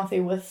unhealthy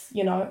with,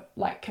 you know,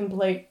 like,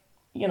 complete,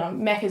 you know,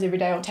 Maccas every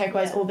day or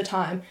takeaways all the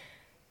time.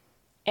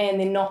 And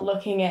they're not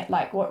looking at,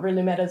 like, what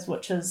really matters,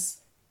 which is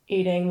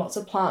eating lots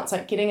of plants,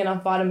 like getting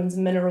enough vitamins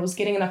and minerals,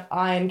 getting enough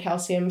iron,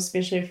 calcium,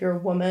 especially if you're a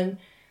woman,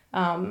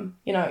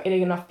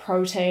 eating enough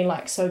protein,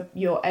 like, so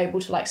you're able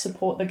to, like,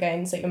 support the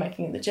gains that you're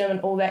making in the gym and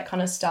all that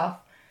kind of stuff.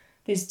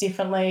 There's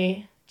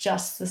definitely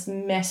just this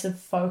massive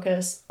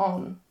focus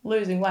on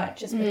losing weight.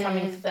 Just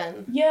becoming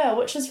thin. Yeah,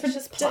 which is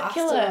ridiculous.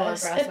 All over our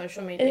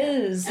social media. It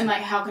is. And,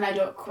 like, how can I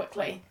do it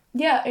quickly?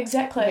 Yeah,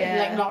 exactly. Yeah.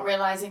 Like, not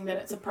realising that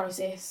it's a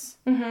process.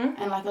 And,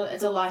 like,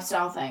 it's a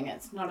lifestyle thing.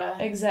 It's not a...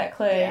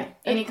 Exactly. Yeah.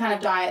 Any kind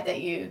of diet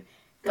that you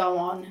go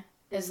on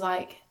is,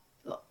 like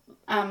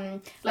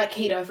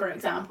keto, for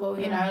example,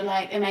 you know,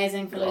 like,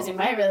 amazing for losing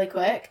weight really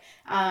quick.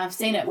 I've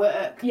seen it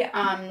work. Yeah.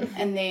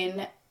 And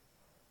then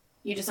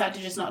you decide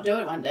to just not do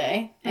it one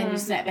day and you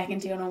snap back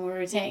into your normal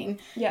routine.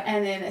 Yeah.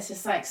 And then it's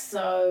just, like,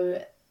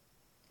 so...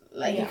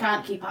 Like, you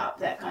can't keep up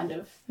that kind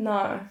of...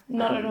 No,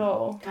 not at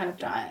all. Kind of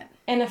diet.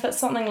 And if it's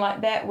something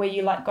like that where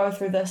you, like, go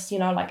through this, you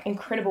know, like,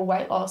 incredible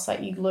weight loss,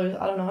 like, you lose,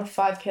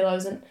 5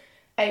 kilos in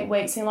 8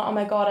 weeks, and you're like, oh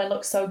my God, I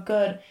look so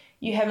good.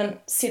 You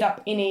haven't set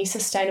up any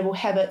sustainable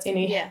habits,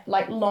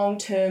 like,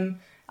 long-term,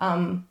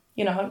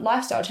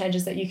 lifestyle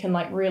changes that you can,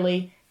 like,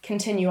 really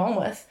continue on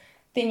with.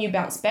 Then you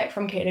bounce back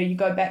from keto, you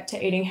go back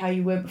to eating how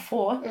you were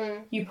before,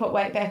 you put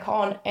weight back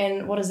on,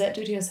 and what does that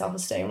do to your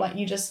self-esteem? Like,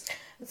 you just...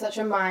 It's such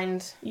a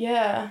mind...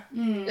 Yeah.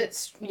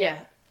 It's,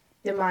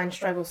 your mind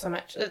struggles so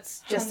much.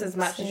 It's just 100%. As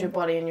much as your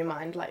body and your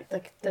mind, like,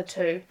 the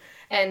two.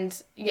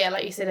 And,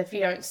 like you said, if you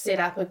don't set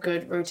up a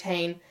good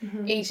routine,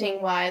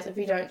 eating-wise, if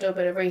you don't do a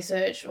bit of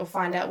research or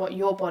find out what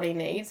your body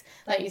needs,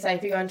 like you say,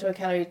 if you go into a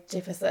calorie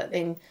deficit,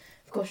 then,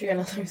 of course, you're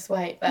going to lose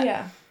weight.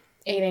 But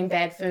eating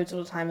bad foods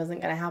all the time isn't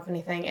going to help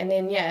anything. And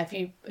then, if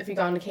you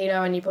go into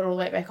keto and you put all the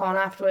weight back on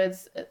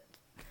afterwards, it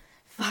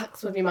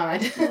fucks with your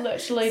mind.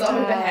 Literally so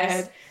does.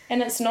 bad.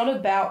 And it's not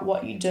about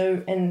what you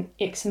do in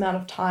X amount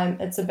of time.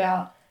 It's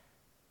about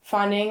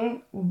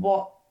finding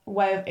what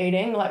way of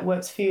eating, like,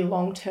 works for you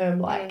long term.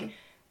 Like,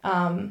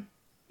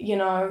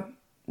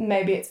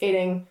 maybe it's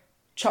eating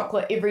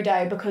chocolate every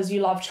day because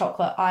you love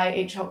chocolate. I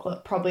eat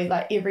chocolate probably,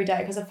 like, every day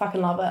because I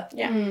fucking love it.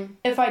 Yeah.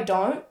 If I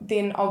don't,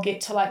 then I'll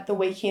get to, like, the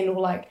weekend or,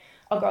 like,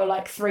 I'll go,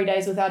 like, 3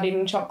 days without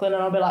eating chocolate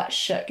and I'll be like,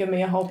 shit, give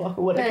me a whole block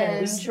of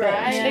Whittaker's.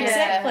 Right? Yeah.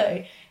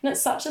 Exactly. And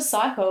it's such a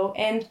cycle.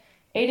 And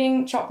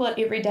eating chocolate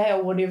every day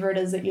or whatever it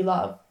is that you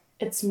love,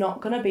 it's not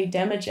going to be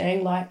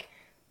damaging. Like,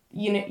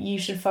 you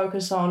should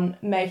focus on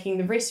making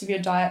the rest of your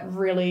diet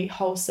really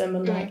wholesome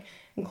and, like,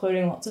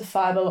 including lots of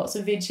fibre, lots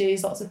of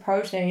veggies, lots of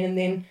protein, and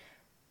then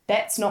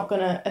that's not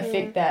going to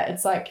affect that.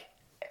 It's like,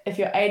 if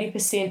you're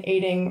 80%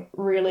 eating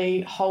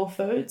really whole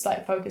foods,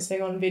 like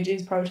focusing on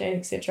veggies, protein,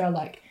 etc.,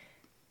 like,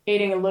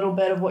 eating a little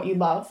bit of what you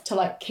love to,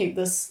 like, keep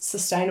this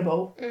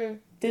sustainable,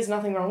 there's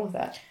nothing wrong with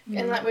that.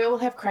 And, like, we all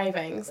have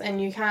cravings,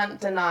 and you can't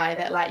deny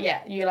that, like,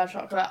 you love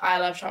chocolate, I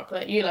love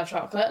chocolate, you love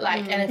chocolate,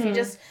 like, and if you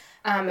just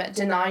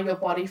deny your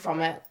body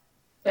from it,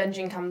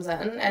 binging comes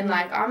in. And,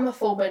 like, I'm a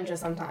full binger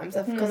sometimes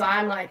because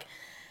I'm, like,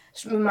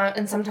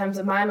 and sometimes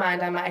in my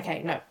mind I'm like,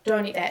 okay, no,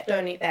 don't eat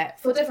that,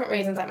 for different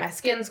reasons. Like, my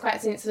skin's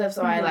quite sensitive,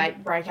 so I,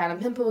 like, break out in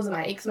pimples, and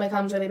my eczema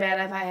comes really bad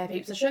if I have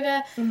heaps of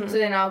sugar. So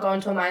then I'll go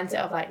into a mindset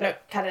of, like, no,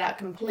 cut it out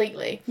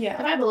completely. If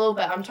I have a little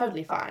bit, I'm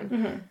totally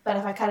fine. But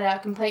if I cut it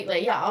out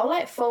completely, I'll,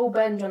 like, full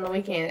binge on the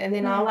weekend, and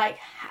then I'll, like,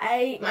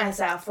 hate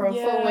myself for a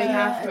full week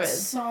afterwards.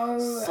 It's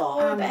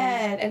so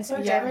bad and so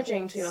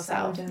damaging to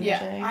yourself. So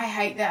damaging. I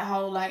hate that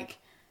whole, like,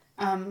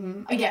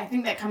 I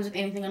think that comes with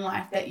anything in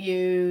life that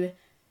you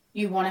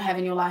want to have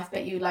in your life,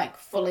 but you, like,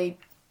 fully,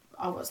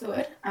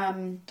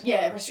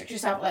 restrict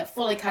yourself, like,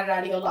 fully cut it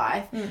out of your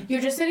life.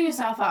 You're just setting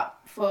yourself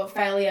up for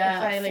failure.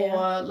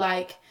 For,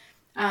 like,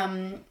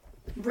 I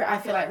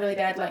feel like really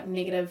bad, like,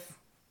 negative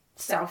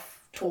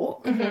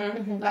self-talk.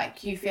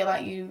 Like, you feel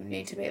like you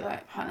need to be,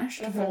 like,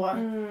 punished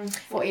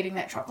for eating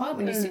that chocolate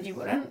when you said you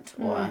wouldn't.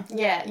 Or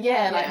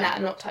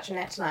like, not touching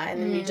that tonight,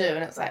 and then you do,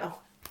 and it's like, oh,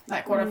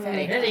 like, what a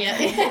fatty idiot.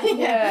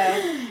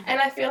 And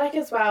I feel like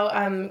as well,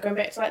 going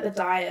back to, like, the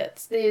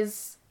diets,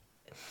 there's,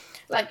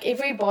 like,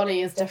 every body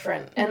is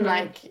different, and,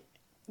 like,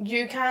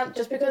 you can't,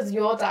 just because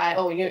your diet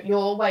or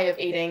your way of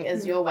eating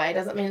is your way,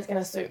 doesn't mean it's going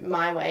to suit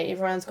my way.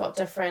 Everyone's got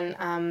different,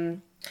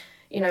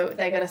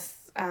 they got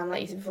a,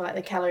 like you said before, like,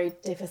 the calorie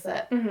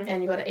deficit,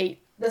 and you got to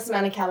eat this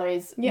amount of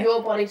calories,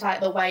 your body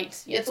type, the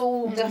weight, it's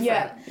all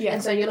different.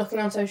 And so you're looking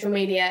on social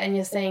media and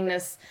you're seeing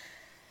this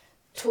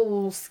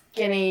tall,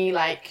 skinny,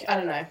 like, I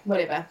don't know,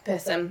 whatever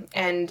person,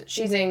 and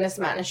she's eating this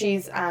amount, and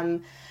she's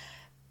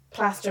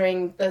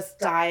plastering this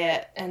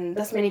diet and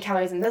this many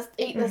calories and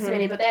eat this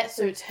many, but that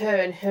suits her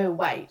and her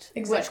weight,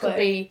 which could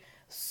be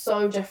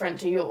so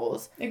different to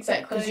yours.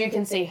 Because you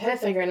can see her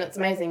figure and it's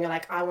amazing, you're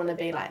like, I want to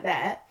be like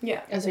that.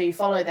 And so you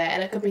follow that,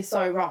 and it could be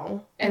so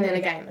wrong, and then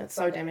again, it's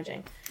so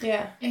damaging.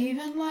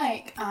 Even,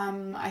 like,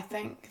 I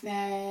think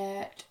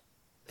that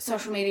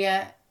social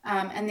media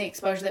and the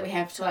exposure that we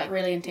have to, like,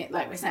 really intense,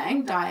 like we're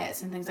saying,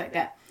 diets and things like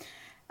that.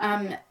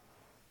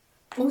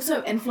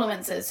 Also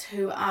influencers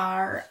who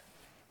are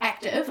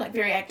active, like,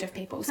 very active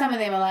people. Some of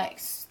them are,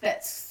 like,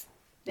 that's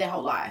their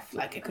whole life.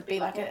 Like, it could be,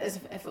 like, as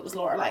if it was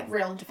Laura, like,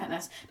 real into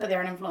fitness, but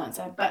they're an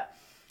influencer. But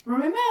do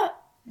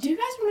you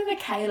guys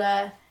remember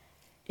Kayla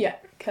Yeah.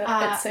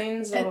 It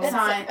seems.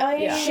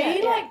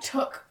 She like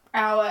took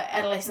our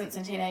adolescence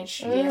and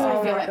teenage years,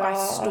 I feel like, by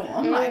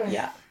storm. Like,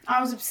 I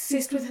was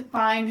obsessed with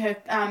buying her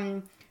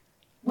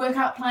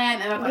workout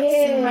plan, and I'd like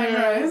sit in my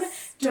room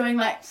doing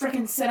like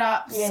freaking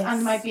sit-ups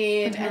under my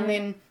bed, and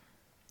then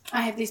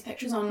I have these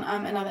pictures on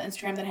another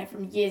Instagram that I had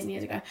from years and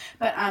years ago,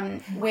 but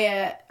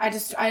where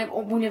I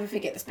will never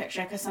forget this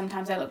picture because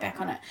sometimes I look back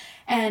on it,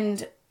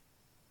 and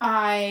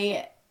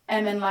I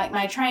am in like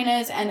my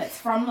trainers, and it's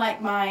from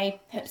like my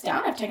hips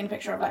down. I've taken a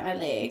picture of like my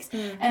legs,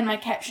 and my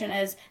caption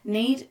is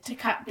 "Need to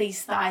cut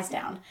these thighs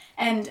down,"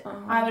 and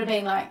I would have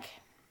been like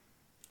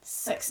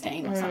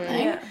 16 or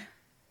something. Yeah.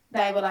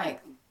 They were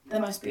like the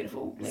most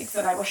beautiful legs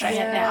that I wish I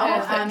had now.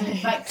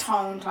 Like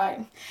toned, like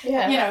you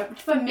know,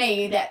 for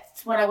me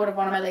that's what I would have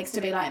wanted my legs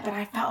to be like. But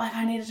I felt like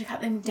I needed to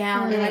cut them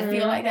down, and I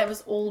feel like that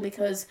was all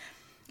because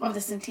of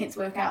this intense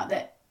workout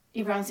that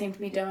everyone seemed to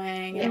be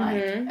doing. And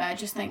like I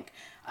just think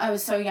I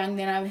was so young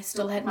then. I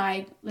still had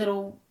my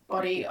little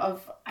body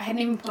of, I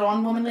hadn't even put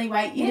on womanly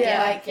weight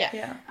yet.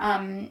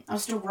 I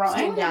was still growing,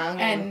 still young,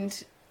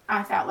 and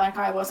I felt like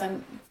I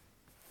wasn't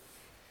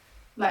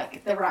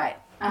like the right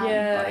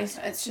body.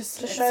 So it's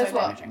just, it shows so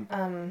damaging.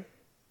 What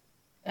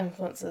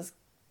influencers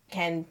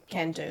can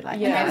do.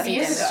 Like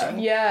years ago.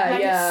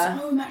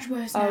 It's so much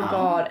worse now. Oh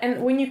god.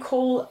 And when you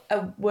call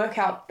a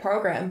workout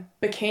program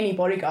bikini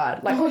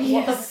bodyguard, like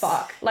what the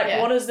fuck?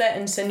 Like what is that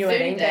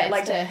insinuating? That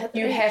like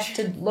you have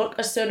to look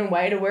a certain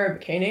way to wear a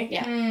bikini?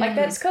 Yeah. Like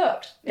that's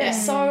cooked.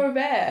 That's so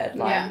bad.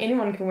 Like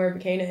anyone can wear a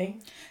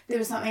bikini. There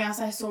was something else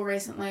I saw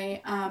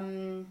recently. I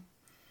don't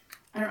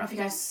know if you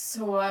guys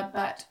saw,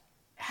 but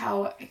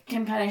how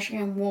Kim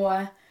Kardashian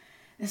wore,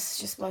 this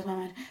just blows my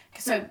mind.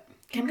 So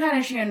Kim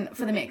Kardashian,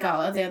 for the Met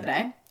Gala the other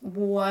day,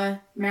 wore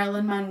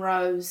Marilyn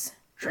Monroe's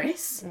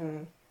dress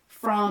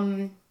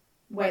from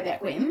way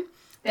back when,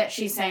 that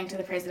she sang to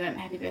the president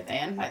happy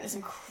birthday in, like this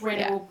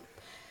incredible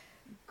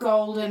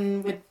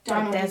golden with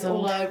diamonds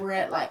all over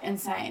it, like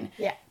insane.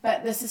 Yeah.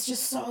 But this is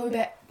just so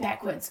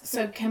backwards.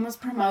 So Kim was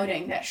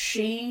promoting that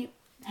she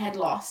had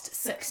lost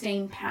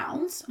 16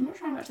 pounds. I'm not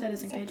sure how much that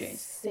is in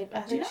kgs.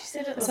 I think she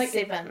said it was like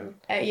 7.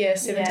 7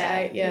 to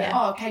 8, yeah.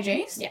 Oh,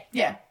 kgs? Yeah.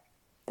 Yeah.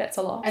 That's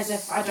a lot. As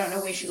if I don't know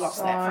where she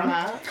lost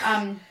that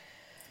from.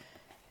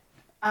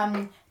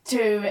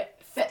 To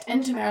fit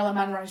into Marilyn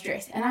Monroe's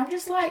dress. And I'm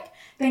just like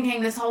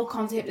thinking this whole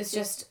concept is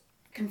just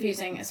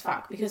confusing as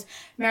fuck, because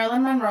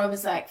Marilyn Monroe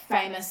was like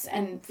famous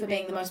and for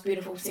being the most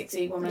beautiful,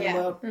 sexy woman in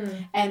the world.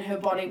 And her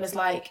body was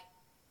like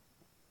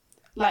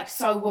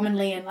so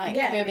womanly and like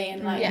curvy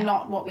and like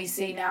not what we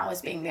see now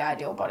as being the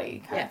ideal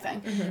body kind of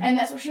thing. And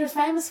that's what she was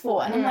famous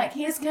for. And I'm like,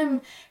 here's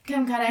Kim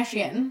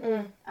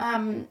Kardashian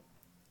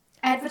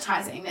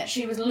advertising that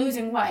she was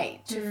losing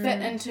weight to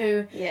fit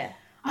into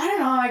I don't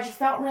know, I just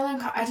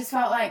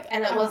felt like,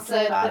 and it was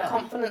the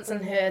confidence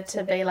in her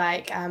to be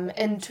like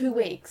in 2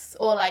 weeks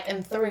or like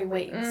in 3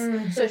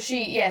 weeks. So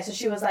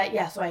she was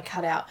like, so I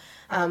cut out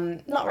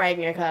not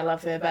raving her because I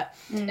love her, but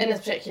in this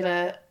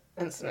particular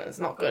incident it's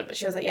not good, but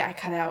she was like, I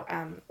cut out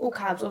all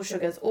carbs, all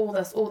sugars, all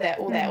this, all that,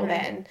 all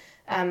that,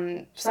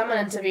 and someone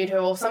interviewed her,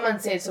 or someone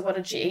said, so what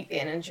did she eat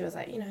then? And she was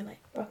like, like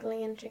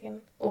broccoli and chicken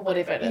or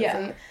whatever it is.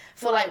 And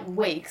for like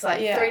weeks, like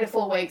 3 to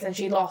 4 weeks, and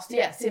she lost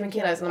 7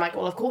 kilos, and I'm like,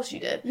 well, of course you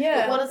did.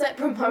 But what is that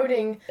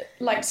promoting?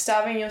 Like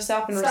starving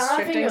yourself and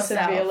restricting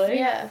severely.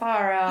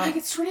 Far out. Like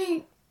it's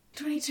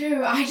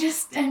 2022. I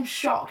just am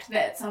shocked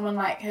that someone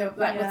like her,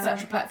 like with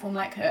such a platform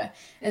like her,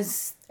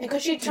 is,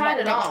 because she tried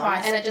it on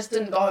twice, and it just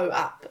didn't go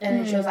up,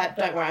 and she was like,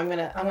 don't worry, I'm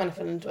gonna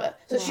fit into it.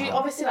 So she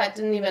obviously like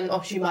didn't even,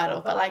 or she might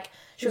have, but like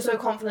she was so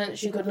confident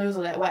she could lose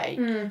all that weight.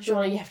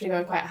 Surely you have to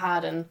go quite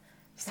hard and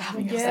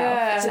starving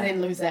yourself to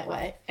then lose that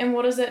weight. And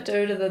what does that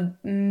do to the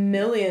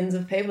millions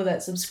of people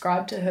that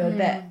subscribe to her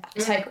that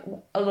take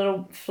a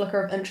little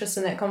flicker of interest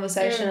in that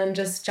conversation and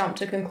just jump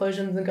to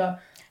conclusions and go,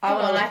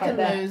 I can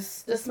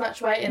lose this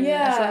much weight in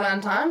a short amount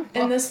of time.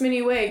 In this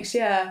many weeks,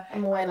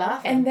 I'm away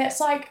laughing. And that's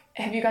like,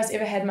 have you guys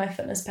ever had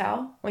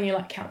MyFitnessPal when you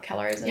like count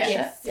calories and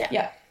shit?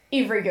 Yeah.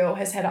 Every girl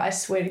has had it, I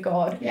swear to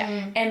God.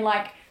 And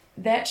like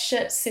that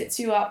shit sets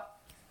you up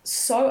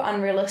so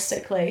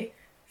unrealistically.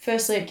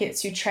 Firstly, it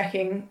gets you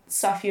tracking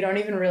stuff you don't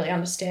even really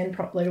understand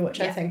properly, which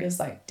I think is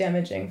like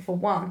damaging for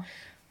one.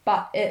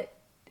 But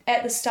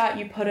at the start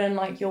you put in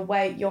like your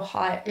weight, your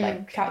height,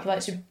 like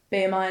calculates your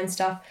BMI and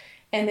stuff,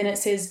 and then it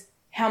says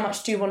how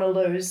much do you want to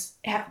lose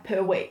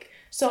per week.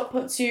 So it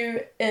puts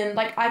you in,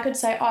 like I could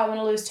say, I want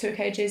to lose 2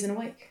 kgs in a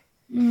week.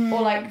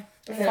 Or like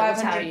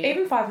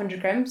 500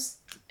 grams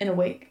in a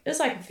week. It's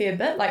like a fair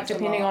bit, like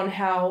depending on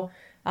how,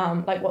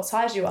 like what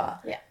size you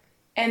are.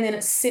 And then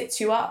it sets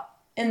you up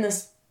in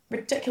this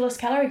ridiculous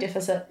calorie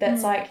deficit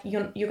that's like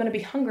you're going to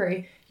be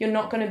hungry, you're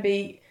not going to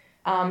be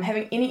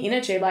having any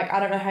energy, like I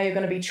don't know how you're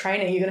going to be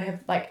training, you're going to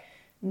have like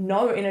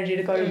no energy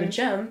to go to the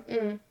gym,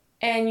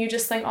 and you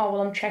just think, oh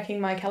well, I'm tracking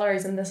my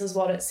calories and this is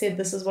what it said,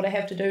 this is what I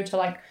have to do to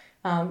like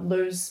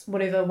lose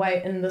whatever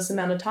weight in this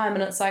amount of time,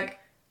 and it's like,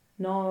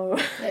 no,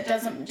 it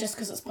doesn't, just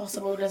because it's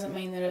possible doesn't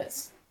mean that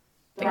it's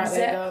the right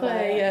way to go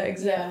about it.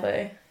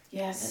 Exactly.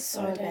 Yeah, it's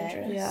so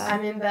dangerous. I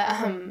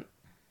remember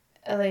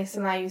Elise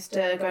and I used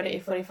to go to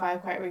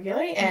F45 quite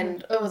regularly,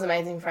 and it was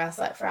amazing for us,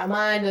 like for our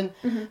mind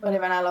and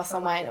whatever, and I lost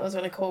some weight and it was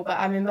really cool. But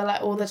I remember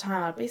like all the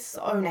time I'd be so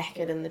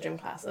knackered in the gym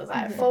classes,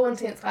 like full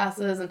intense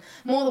classes and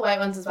more the weight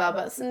ones as well,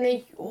 but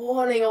suddenly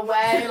yawning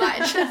away, like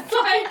just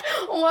like,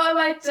 what am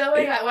I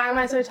doing? Like, why am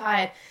I so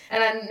tired?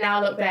 And I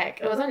now look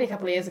back, it was only a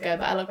couple of years ago,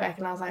 but I look back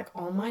and I was like,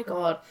 oh my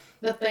god,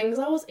 the things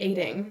I was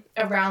eating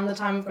around the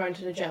time of going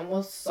to the gym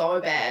was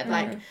so bad.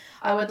 Like,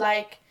 I would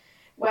like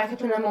wake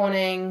up in the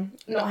morning,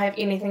 not have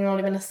anything, not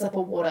even a sip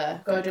of water,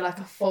 go do like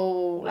a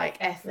full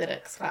like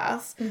athletics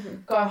class,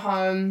 go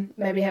home,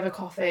 maybe have a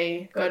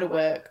coffee, go to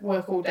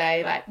work all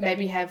day, like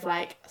maybe have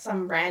like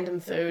some random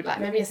food,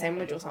 like maybe a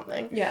sandwich or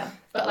something. Yeah.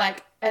 But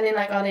like, and then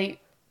like I'd eat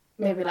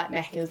maybe like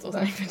Macca's or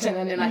something for dinner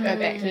and then like go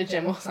back to the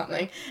gym or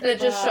something. And it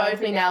just shows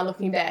me now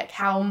looking back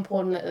how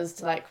important it is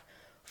to like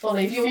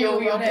fully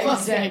fuel your body.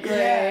 Exactly.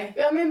 Yeah.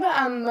 I remember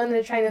when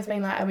the trainer's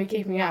been like, are we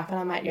keeping up? And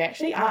I'm like, you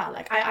actually are.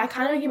 Like, I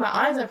can't even get my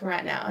eyes open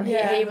right now. And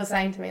he was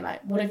saying to me,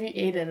 like, what have you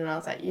eaten? And I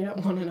was like, you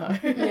don't want to know.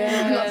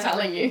 Yeah. I'm not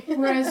telling you.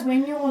 Whereas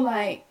when you're,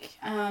 like,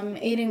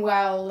 eating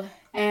well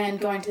and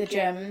going to the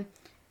gym,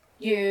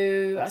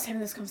 I was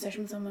having this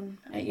conversation with someone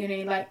at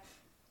uni, like,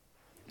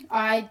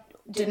 I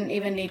didn't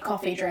even need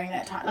coffee during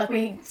that time.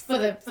 Like, for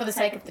the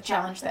sake of the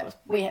challenge,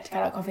 we had to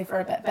cut out coffee for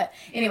a bit. But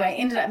anyway,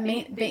 ended up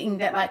being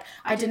that, like,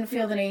 I didn't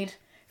feel the need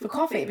for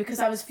coffee because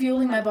I was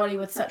fueling my body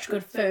with such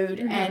good food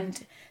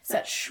and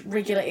such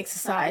regular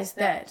exercise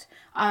that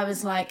I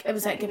was like, it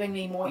was like giving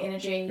me more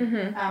energy.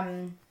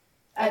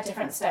 A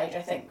different stage,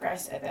 I think,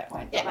 Grace, at that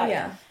point. Yeah.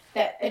 Like,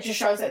 that it just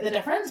shows that the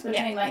difference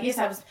between like, yes,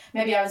 I was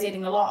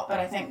eating a lot, but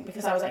I think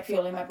because I was like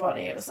fueling my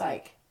body, it was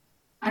like,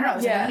 I don't know, it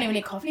was like, I don't even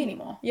need coffee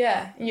anymore.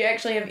 Yeah, you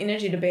actually have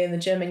energy to be in the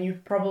gym and you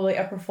probably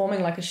are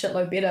performing like a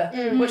shitload better,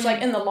 which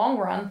like in the long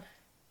run,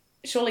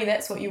 surely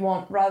that's what you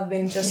want rather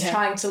than just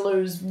trying to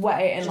lose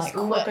weight and just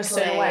like look a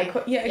certain way.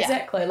 Yeah,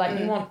 exactly. Like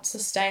you Mm. want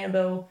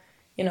sustainable,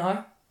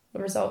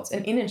 results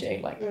and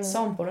energy. Like it's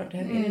so important to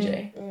have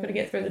energy. Got to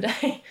get through the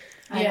day.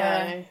 I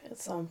know,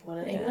 it's so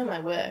important. Even in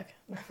my work,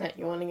 I'm like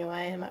yawning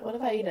away. I'm like, what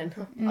have I eaten?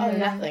 Oh,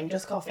 nothing,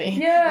 just coffee.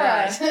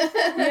 Yeah. Right.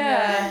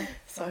 Yeah.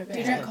 So bad. Do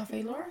you drink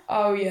coffee, Laura?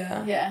 Oh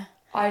yeah. Yeah.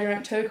 I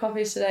drank 2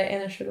 coffees today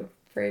and a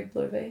sugar-free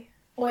Blue V.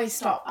 Always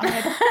stop.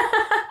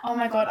 Oh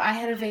my god, I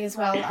had a V as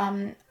well.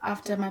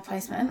 After my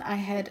placement, I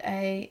had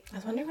I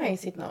was wondering why you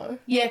said no.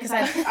 Yeah, because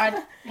I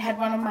had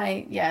one of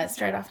my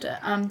straight after.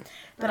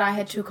 But I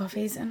had 2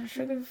 coffees and a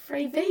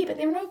sugar-free V, but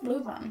there were no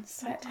blue ones,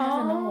 so I had to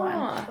have a normal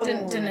one.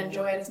 Didn't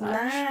enjoy it as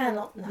much. Nah,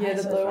 not nice. Yeah,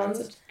 the blue one's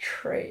a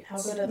treat. How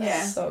good are they?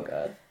 Yeah. So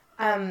good.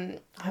 I'm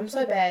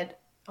so bad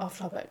off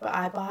topic, but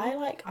I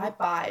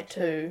buy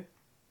 2,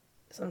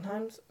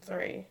 sometimes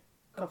 3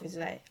 coffees a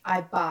day.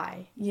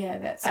 Yeah,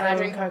 that's. And I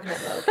drink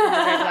coconut milk. Do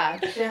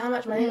you know how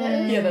much money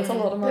that is? Yeah, that's a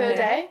lot of money. Per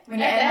day? When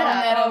you add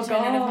on that Oh,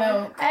 alternative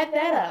God. milk. Add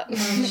that up.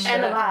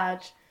 And a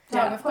large.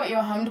 Yeah, we've got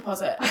your home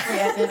deposit. If we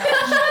add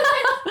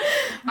that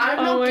I'm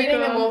Oh not my getting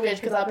God. a mortgage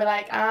because I'll be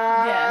like,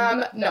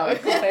 no.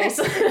 Coffees.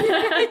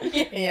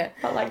 Yeah.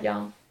 But like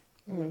young.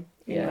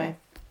 Anyway.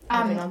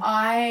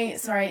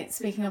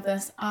 Speaking of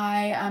this,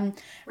 I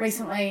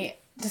recently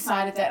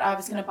decided that I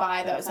was going to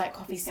buy those like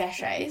coffee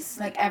sachets,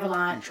 like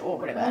Avalanche or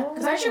whatever,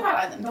 because I actually quite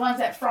like them. The ones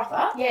that froth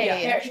up,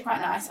 they're actually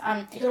quite nice.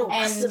 Little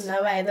busted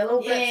no way. They're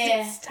little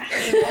bits stuck.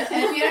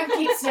 And if you don't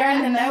keep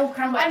stirring, then they'll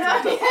crumble. I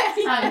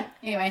know.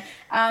 Anyway,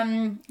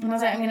 and I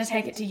was like, I'm going to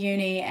take it to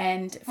uni,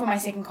 and for my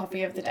second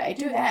coffee of the day,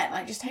 do that.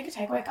 Like, just take a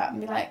takeaway cup and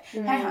be like,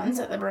 hey, Hans,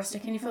 at the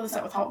barista, can you fill this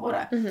up with hot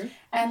water?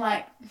 And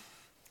like,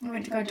 I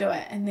went to go do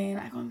it, and then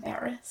I got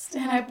embarrassed,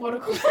 and I bought a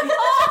coffee.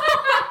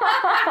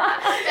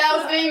 That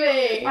was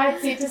me. I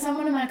said to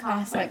someone in my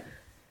class, like,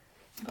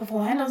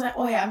 beforehand, I was like,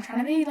 oh yeah, I'm trying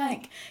to be,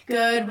 like,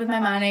 good with my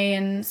money,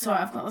 and so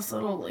I've got this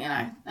little,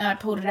 and I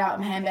pulled it out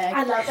of my handbag.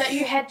 I love that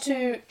you had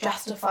to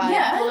justify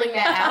pulling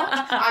that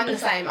out. I'm the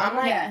same. I'm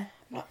like... Yeah.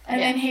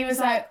 And then he was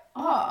like,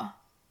 oh,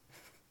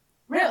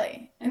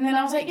 really? And then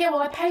I was like, yeah,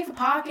 well, I pay for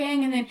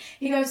parking. And then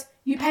he goes,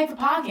 you pay for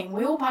parking.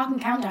 We all park in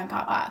Countdown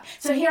car park.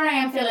 So here I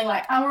am feeling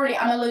like I'm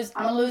a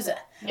loser.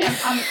 Yeah.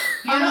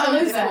 I'm not a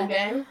loser. Cool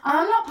game.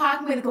 I'm not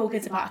parking where the cool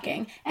kids are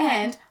parking.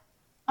 And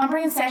I'm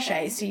bringing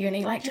sachets to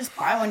uni. Like, just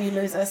buy one, you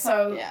loser.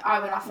 So I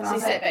went off and I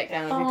was sat like, back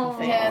down with your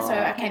coffee. yeah, so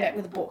I came back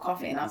with a bought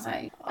coffee and I was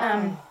like,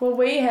 Well,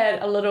 we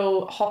had a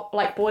little hot,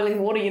 like boiling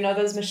water,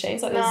 those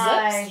machines, like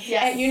the zips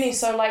at uni.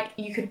 So, like,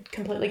 you could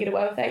completely get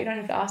away with that. You don't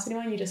have to ask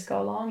anyone. You just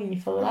go along and you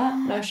fill it up.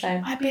 No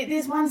shame. I bet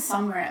there's one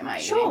somewhere at my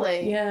uni.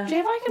 Surely. Yeah. Do you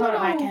have like a Not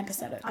little... at my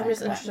campus, I don't I'm think,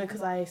 just but- interested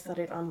because I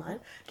studied online.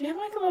 Do you have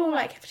like a little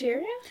like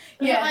cafeteria?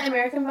 Is Yeah. it like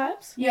American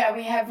vibes? Yeah,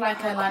 we have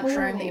like a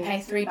lunchroom that you pay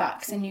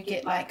 $3 and you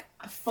get like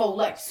a full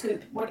like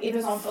scoop,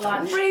 whatever's on for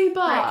lunch. $3.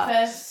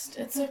 Breakfast.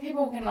 It's so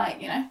people can like,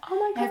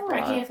 Oh my have god.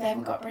 brekkie if they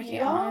haven't got brekkie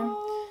at home.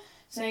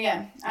 So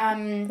yeah.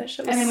 And That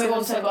shit was then we've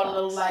also $17 got a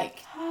little like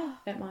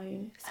at my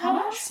uni. how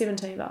much?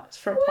 $17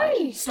 for a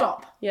plate.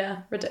 Stop.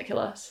 Yeah,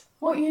 ridiculous.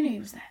 What uni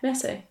was that?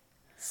 Messy.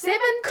 7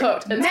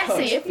 cooked. It's Massey,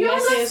 cooked. if you're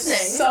Massey listening.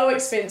 is so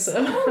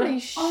expensive. Holy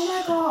shit. Oh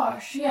my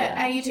gosh,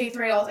 yeah, AUT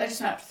 $3. I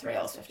just went up to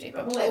 $3.50,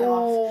 but we'll let them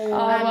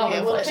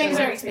off. Things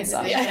are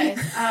expensive these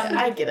days.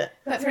 I get it.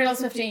 But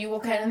 $3.50, you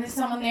walk in and there's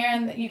someone there,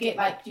 and you get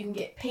you can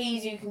get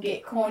peas, you can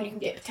get corn, you can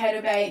get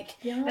potato bake.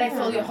 Yeah. They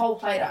fill your whole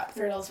plate up.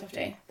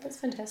 $3.50. That's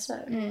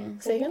fantastic.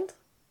 Second.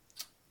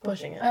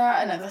 Pushing it.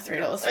 Another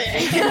 $3.50.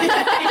 Still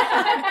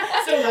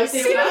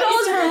 $7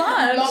 for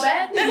lunch. Not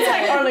bad. That's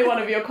like only one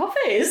of your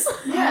coffees.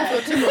 Yeah, I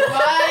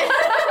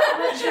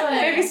thought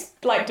Maybe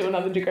like do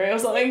another degree or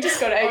something. Just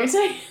go to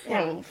AUT.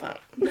 Yeah, well,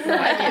 fuck. I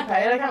get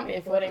paid. I can't be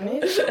affording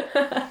this.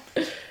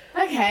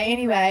 Okay.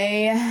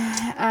 Anyway,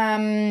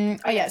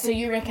 so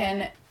you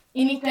reckon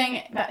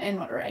anything but in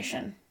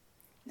moderation?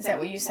 Is that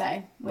what you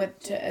say?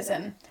 As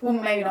in, well,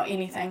 maybe not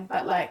anything,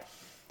 but like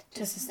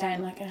to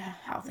sustain like a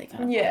healthy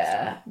kind of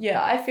lifestyle.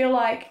 Yeah. I feel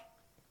like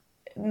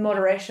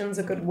moderation's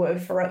a good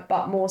word for it,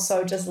 but more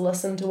so just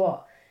listen to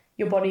what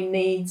your body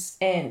needs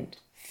and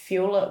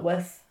fuel it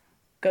with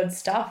good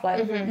stuff.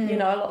 Like, you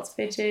know, lots of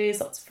veggies,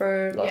 lots of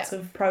fruit, lots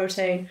of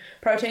protein.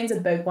 Protein's a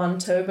big one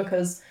too,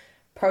 because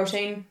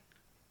protein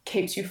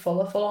keeps you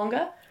fuller for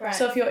longer. Right.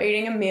 So if you're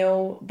eating a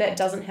meal that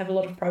doesn't have a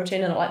lot of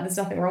protein in it, like there's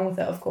nothing wrong with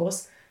it, of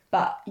course,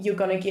 but you're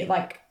going to get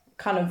like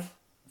kind of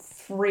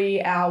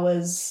 3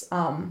 hours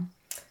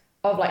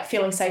of like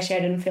feeling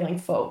satiated and feeling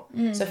full.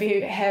 So if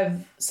you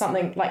have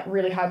something like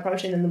really high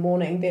protein in the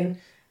morning, then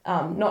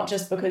not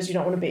just because you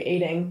don't want to be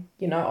eating,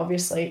 you know,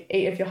 obviously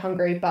eat if you're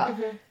hungry, but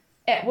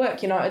at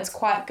work, you know, it's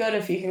quite good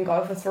if you can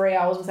go for 3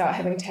 hours without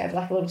having to have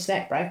like a little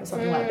snack break or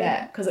something like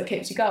that, because it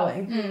keeps you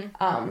going.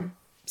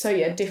 So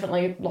yeah,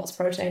 definitely lots of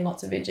protein,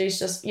 lots of veggies.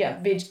 Just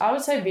I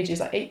would say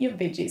veggies. Like eat your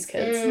veggies,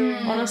 kids.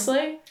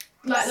 Honestly,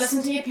 like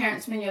listen to your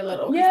parents when you're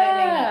little.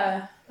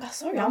 Yeah. They're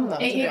so yum though.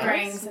 Eat your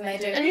greens, and they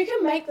do. And you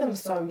can make them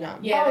so yum.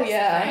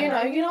 Yeah. You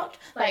know, you're not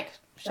like,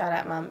 shout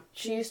out mum.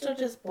 She used to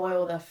just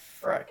boil the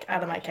frick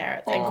out of my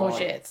carrots and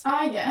courgettes.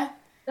 Oh yeah.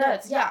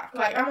 That's yuck.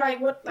 Like I'm like,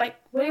 what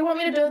do you want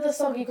me to do with the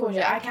soggy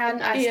courgette?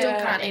 I still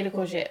can't eat a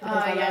courgette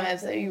because my mum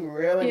absolutely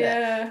ruined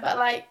it. But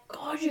like,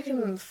 God, you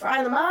can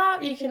fry them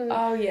up. You can.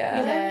 Oh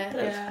yeah.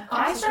 Yeah.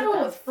 I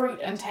struggle with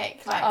fruit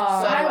intake. Like, so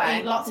I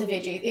eat lots of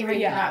veggies every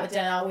night with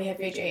dinner. We have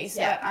veggies.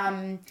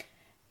 Yeah.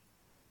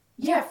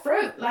 But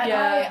fruit. Like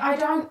I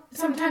don't.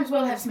 Sometimes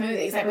we'll have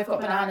smoothies. Like we've got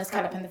bananas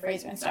cut up in the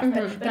freezer and stuff.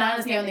 But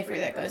banana's the only fruit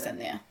that goes in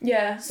there.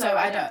 Yeah. So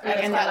I don't.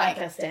 It's like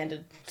a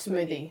standard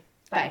smoothie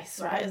base,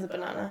 right? Is a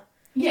banana.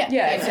 Yeah,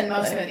 it's in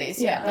most smoothies.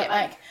 Yeah, but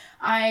like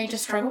I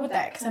just struggle with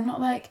that because I'm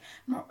not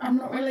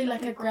really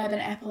like a grab an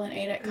apple and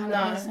eat it kind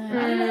of person.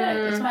 I don't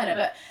know, it's fine,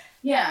 but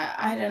yeah,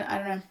 I don't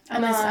know.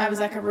 Unless I was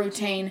like a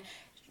routine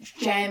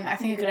jam. I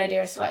think a good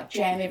idea is to like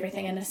jam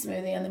everything in a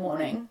smoothie in the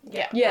morning.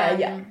 Yeah.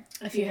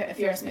 If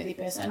you're a smoothie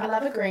person, I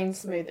love a green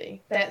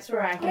smoothie. That's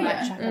where I can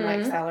chuck in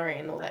like celery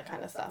and all that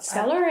kind of stuff.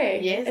 Celery,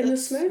 yes, in the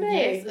smoothie.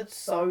 Yes, it's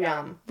so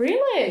yum.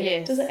 Really?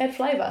 Yes. Does it add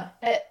flavour?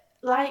 It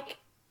like.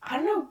 I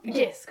don't know,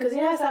 yes, because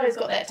you know celery's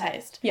got that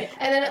taste. Yeah.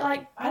 And then it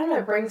like, I don't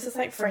know, brings this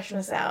like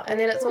freshness out. And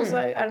then it's also,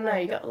 I don't know,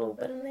 you got a little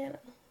bit in there.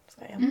 It's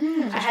like,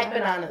 I hate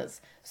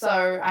bananas,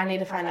 so I need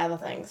to find other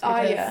things.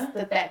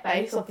 Because that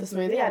base of the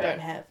smoothie I don't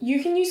have.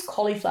 You can use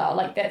cauliflower,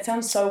 like that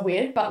sounds so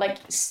weird, but like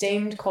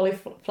steamed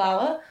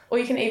cauliflower, or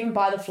you can even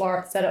buy the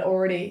florets that are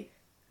already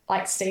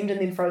like steamed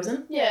and then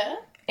frozen. Yeah.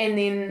 And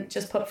then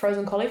just put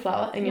frozen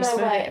cauliflower in your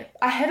smoothie. Way.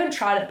 I haven't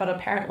tried it, but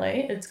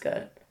apparently it's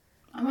good.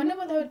 I wonder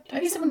what they would. I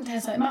guess it wouldn't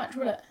taste like much,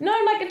 would it? No,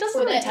 like it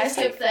doesn't really taste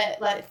like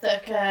that like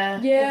thick.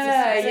 And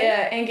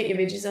get your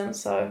veggies in.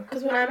 So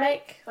because when I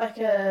make like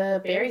a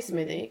berry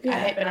smoothie, I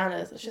hate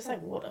bananas. It's just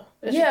like water.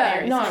 It's just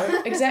berries.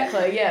 No,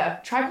 exactly.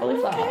 Yeah, try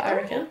cauliflower. Okay, I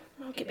reckon.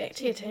 I'll get back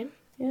to you, team.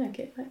 Yeah,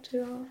 get back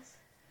to us.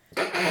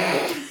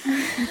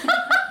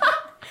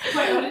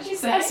 Wait, what did you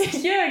say? I said,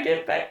 yeah,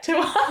 get back to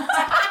us.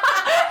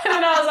 And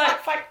then I was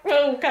like, fuck,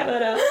 we'll cut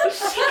that out.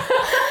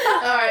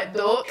 Alright,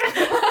 dork.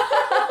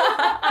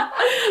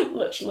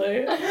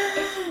 Literally.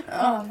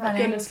 Oh, funny.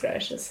 Goodness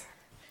gracious.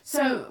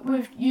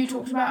 So you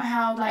talked about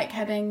how like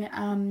having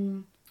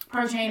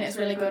protein is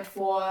really good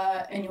for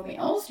in your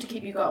meals to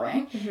keep you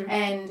going,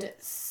 and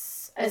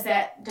is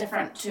that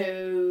different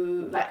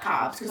to like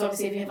carbs? Because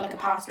obviously if you have like a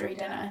pasta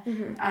dinner,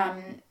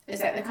 is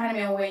that the kind of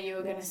meal where you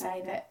were going to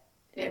say that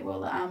it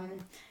will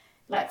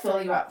like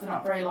fill you up for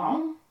not very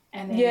long?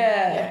 And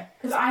then,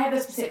 because I have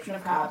this perception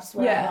of carbs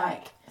where I'm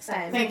like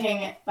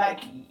thinking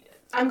like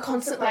I'm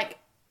constant like,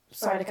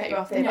 sorry to cut you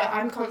off there, but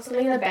I'm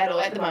constantly in a battle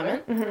at the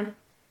moment.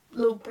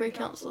 Little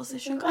pre-counselor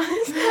session,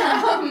 guys.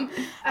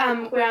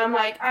 Where I'm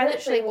like, I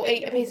literally will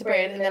eat a piece of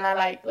bread and then I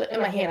like in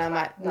my head I'm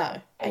like, no,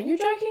 are you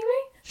joking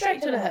me?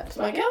 Straight to the hips,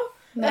 my girl.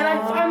 No. And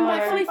I'm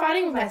like fully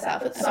fighting with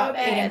myself. It's so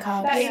bad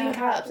about eating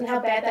carbs and how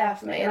bad they are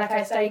for me. And like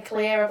I stay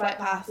clear of like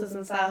pastas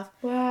and stuff.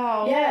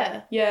 Wow.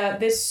 Yeah. Yeah,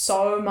 there's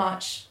so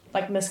much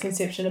like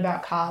misconception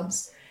about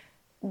carbs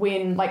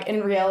when like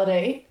in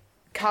reality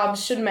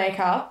carbs should make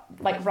up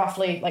like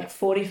roughly like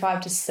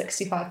 45 to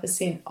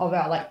 65% of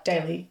our like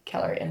daily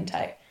calorie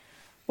intake.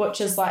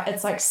 which is like,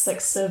 it's like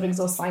 6 servings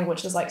or something,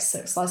 which is like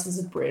 6 slices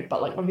of bread.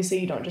 But like obviously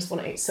you don't just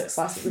want to eat 6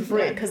 slices of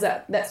bread because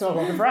that's not a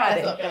lot of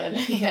variety. That's not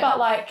good. Yeah. But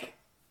like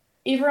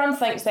everyone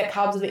thinks that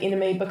carbs are the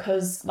enemy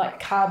because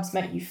like carbs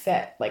make you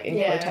fat, like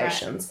in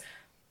quotations. Right.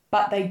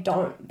 But they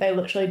don't. They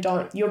literally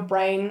don't. Your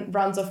brain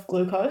runs off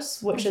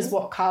glucose, which is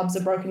what carbs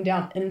are broken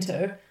down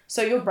into.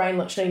 So your brain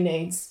literally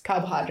needs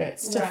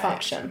carbohydrates to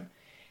function.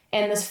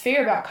 And this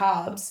fear about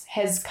carbs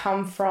has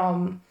come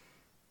from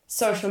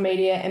social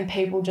media and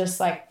people just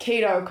like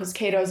keto, because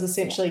keto is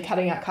essentially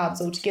cutting out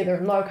carbs altogether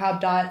and low carb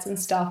diets and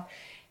stuff.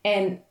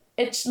 And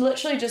it's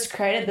literally just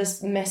created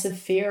this massive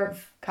fear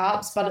of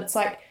carbs. But it's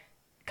like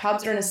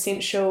carbs are an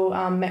essential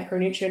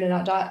macronutrient in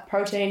our diet.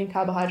 Protein,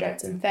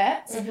 carbohydrates, and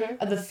fats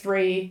are the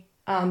 3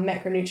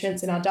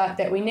 macronutrients in our diet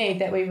that we need,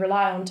 that we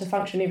rely on to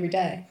function every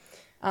day.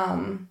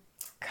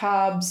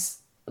 Carbs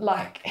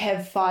like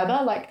have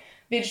fiber, like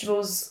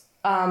vegetables,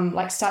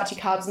 like starchy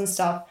carbs and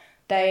stuff.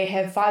 They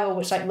have fiber,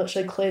 which like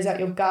literally clears out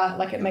your gut,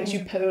 like it makes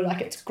you poo, like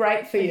it's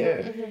great for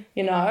you,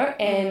 you know.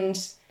 And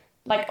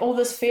like all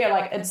this fear,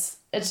 like it's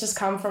just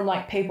come from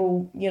like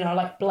people, you know,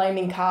 like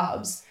blaming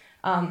carbs.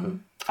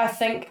 I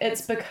think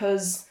it's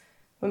because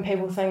when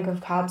people think of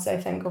carbs, they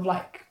think of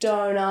like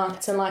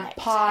donuts and like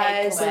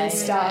pies and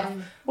stuff,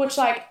 which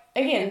like,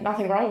 again,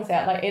 nothing wrong with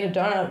that. Like eat a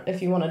donut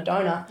if you want a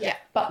donut. Yeah.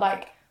 But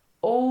like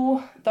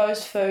all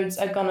those foods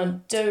are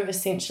gonna do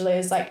essentially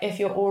is like if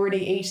you're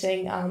already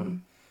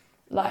eating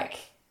like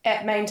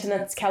at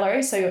maintenance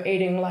calories, so you're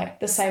eating like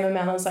the same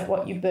amount as like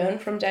what you burn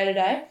from day to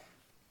day,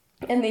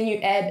 and then you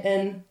add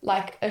in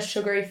like a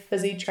sugary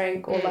fizzy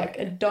drink or like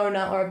a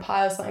donut or a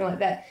pie or something like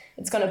that,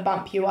 it's going to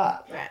bump you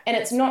up. Right. And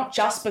it's not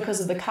just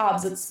because of the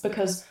carbs, it's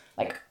because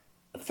like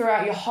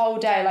throughout your whole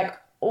day, like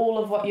all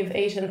of what you've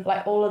eaten,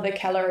 like all of the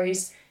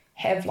calories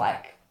have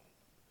like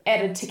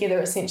added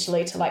together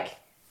essentially to like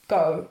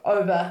go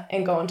over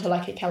and go into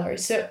like a calorie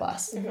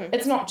surplus.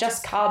 It's not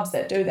just carbs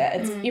that do that,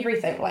 it's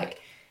everything. Like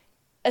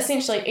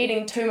essentially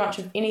eating too much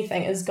of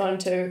anything is going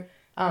to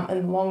in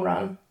the long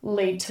run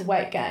lead to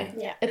weight gain.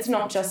 Yeah. It's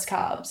not just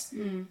carbs.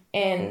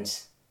 And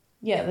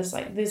yeah,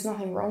 there's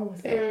nothing wrong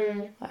with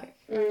it. Like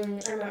I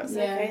know, it's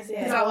so crazy.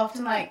 Because I'll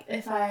often like,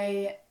 if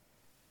I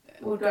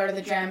would go to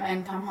the gym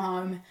and come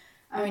home,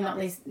 I mean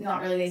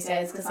not really these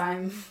days because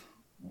I'm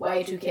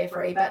way too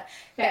carefree, but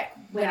back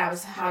when I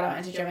was harder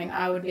into gymming,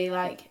 I would be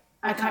like,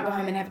 I can't go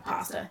home and have a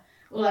pasta.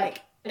 Or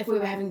like if we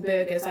were having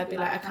burgers, I'd be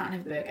like, I can't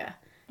have a burger.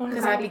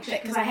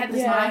 Because I had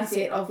this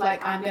mindset of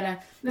like,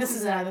 this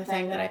is another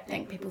thing that I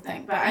think people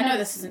think, but I know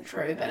this isn't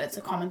true, but it's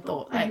a common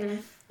thought, like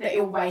that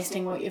you're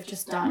wasting what you've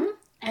just done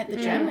at the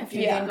gym if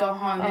you then go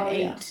home and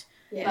eat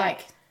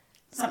like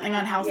something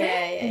unhealthy.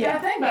 I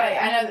think, but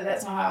I know that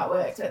that's not how it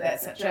works, but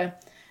that's such a,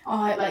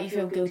 like you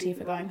feel guilty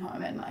for going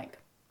home and like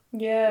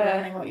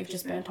ruining what you've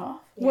just burnt off.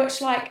 Which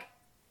like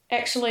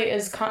actually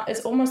is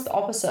almost the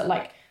opposite,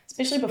 like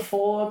especially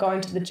before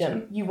going to the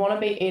gym, you want to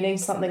be eating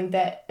something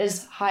that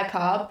is high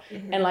carb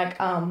and like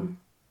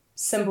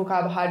simple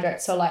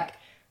carbohydrates. So like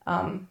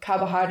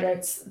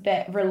carbohydrates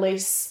that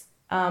release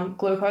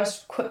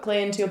glucose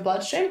quickly into your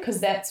bloodstream,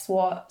 because that's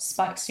what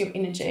spikes your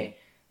energy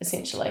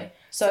essentially.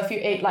 So if you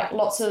eat like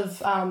lots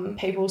of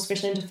people,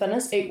 especially into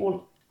fitness,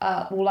 will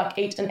like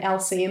eat an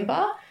LCM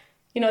bar.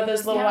 You know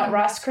those little like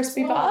Rice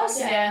Krispie bars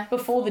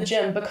before the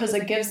gym, because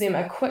it gives them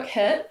a quick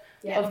hit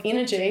of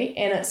energy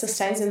and it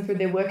sustains them through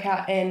their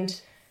workout, and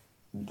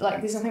like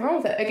there's nothing wrong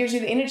with it. It gives you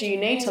the energy you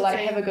need to like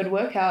have a good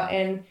workout,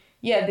 and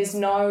there's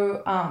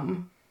no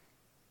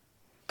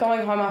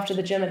going home after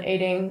the gym and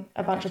eating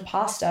a bunch of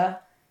pasta.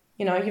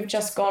 You know, you've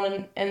just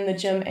gone in the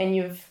gym and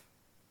you've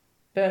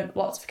burnt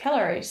lots of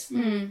calories.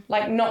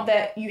 Like not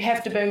that you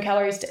have to burn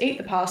calories to eat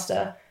the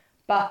pasta,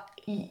 but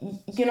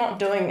you're not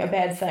doing a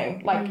bad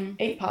thing. Like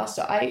eat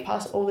pasta. I eat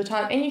pasta all the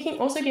time, and you can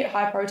also get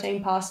high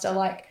protein pasta.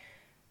 Like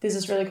there's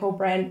this really cool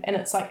brand, and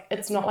it's like,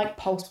 it's not like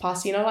pulse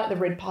pasta, you know, like the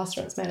red pasta,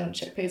 and it's made out of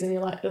chickpeas, and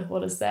you're like,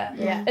 what is that?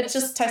 It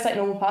just tastes like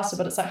normal pasta,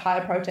 but it's like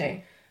higher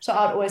protein. So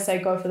I'd always say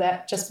go for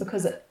that, just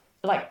because it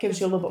like gives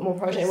you a little bit more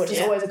protein, which is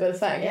always a good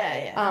thing.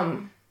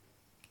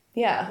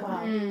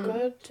 Wow,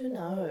 good to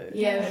know.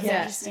 That's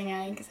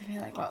interesting, because I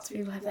feel like lots of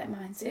people have that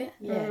mindset.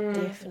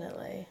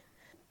 Definitely.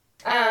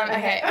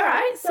 Okay,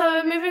 alright,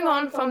 so moving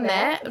on from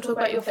that, we'll talk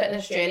about your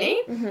fitness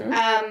journey.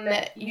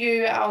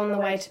 You are on the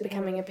way to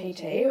becoming a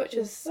PT, which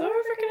is so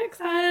freaking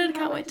excited.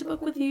 Can't wait to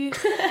book with you. Do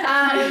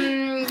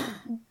you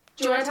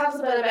want to tell us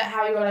a bit about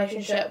how your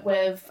relationship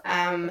with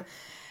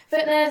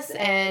fitness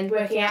and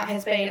working out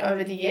has been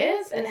over the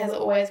years, and has it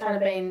always kind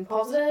of been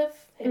positive?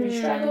 Have you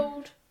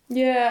struggled?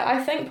 Yeah,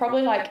 I think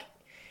probably like,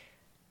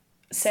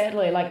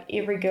 sadly, like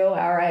every girl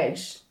our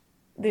age,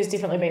 there's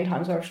definitely been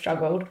times where I've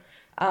struggled.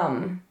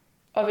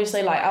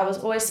 Obviously, like, I was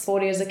always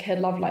sporty as a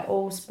kid, loved, like,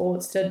 all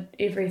sports, did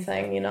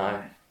everything, you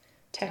know,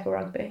 tackle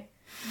rugby.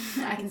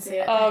 I can see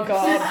it. Oh,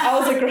 God, I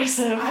was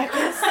aggressive. I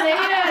can see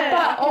it.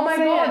 But, oh, my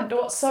God,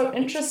 what's so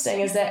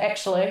interesting is that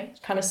actually,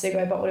 kind of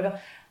segue, but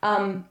whatever,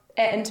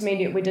 at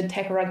intermediate, we did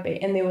tackle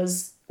rugby, and there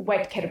was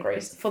weight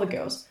categories for the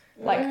girls,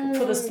 like,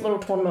 for this little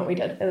tournament we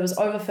did. It was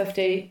over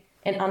 50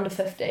 and under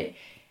 50.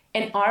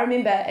 And I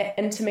remember at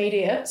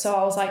intermediate, so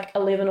I was like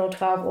 11 or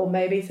 12 or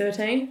maybe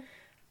 13,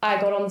 I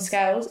got on the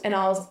scales and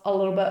I was a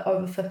little bit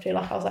over 50,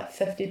 like I was like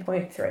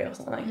 50.3 or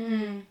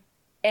something.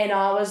 And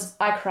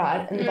I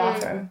cried in the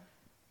bathroom.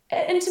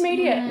 At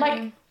intermediate,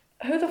 like,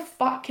 who the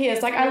fuck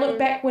cares? Like, I look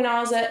back when I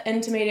was at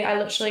intermediate, I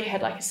literally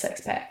had like a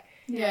 6-pack.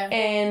 Yeah.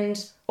 And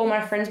all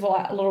my friends were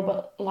like a little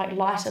bit like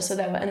lighter, so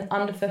they were in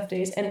under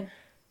 50s, and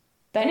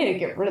they need to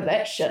get rid of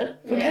that shit.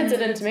 For kids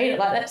at intermediate,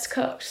 like, that's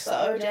cooked.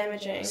 So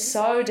damaging.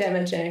 So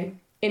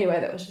damaging. Anyway,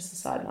 that was just a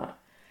side note.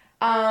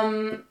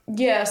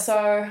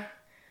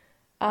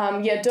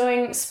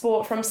 Doing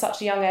sport from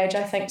such a young age,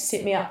 I think,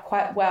 set me up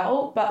quite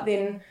well. But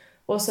then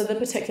also the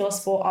particular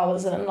sport I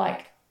was in,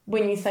 like,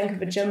 when you think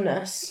of a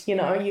gymnast, you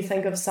know, you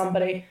think of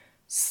somebody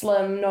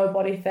slim, no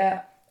body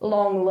fat,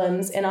 long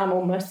limbs, and I'm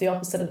almost the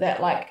opposite of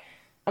that. Like,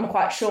 I'm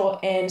quite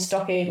short and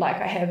stocky, like,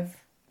 I have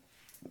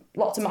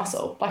lots of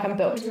muscle, like, I'm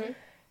built.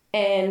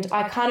 And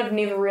I kind of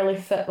never really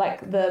fit,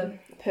 like, the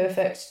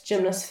perfect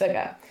gymnast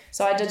figure.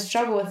 So I did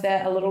struggle with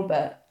that a little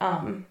bit.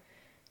 And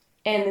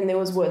then there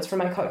was words from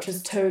my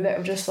coaches too that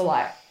were just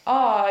like,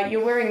 oh,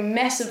 you're wearing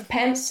massive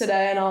pants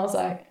today. And I was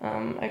like,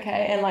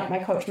 okay. And, like, my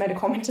coach made a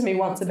comment to me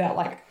once about,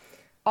 like,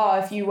 oh,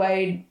 if you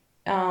weighed,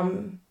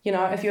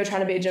 if you were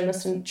trying to be a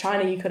gymnast in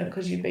China, you couldn't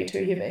because you'd be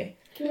too heavy.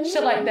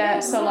 Shit like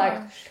that. So,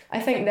 like, I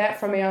think that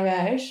from a young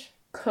age,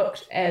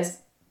 cooked as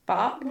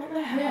fuck. What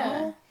the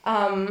hell?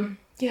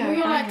 Yeah. Well,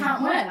 you're like,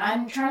 can't win.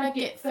 I'm trying to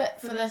get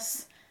fit for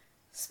this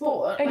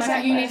sport. Exactly.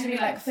 Like, you need to be,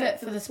 like, fit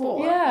for the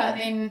sport. Yeah. But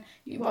then,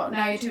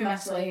 now you're too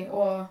muscly,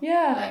 or...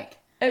 Yeah. Like...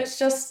 It's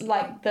just,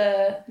 like,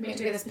 meant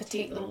to be this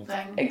petite little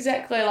thing.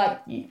 Exactly, like,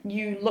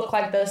 you look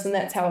like this and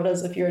that's how it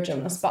is if you're a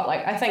gymnast. But,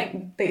 like, I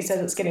think these days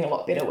it's getting a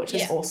lot better, which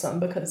is awesome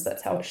because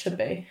that's how it should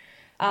be.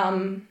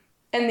 And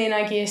then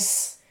I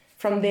guess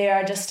from there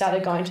I just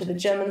started going to the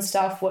gym and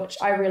stuff, which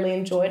I really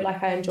enjoyed.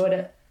 Like, I enjoyed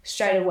it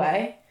straight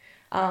away.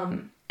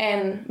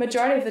 And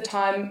majority of the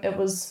time it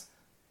was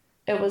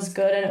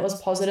good and it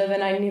was positive,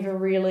 and I never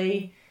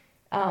really,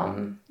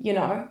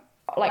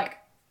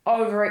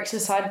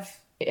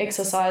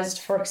 exercised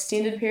for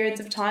extended periods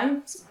of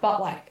time.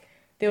 But, like,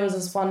 there was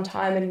this one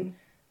time in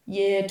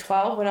year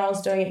 12 when I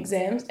was doing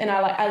exams, and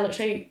I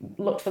literally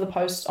looked for the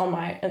post on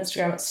my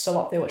Instagram. It's still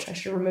up there, which I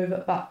should remove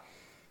it, but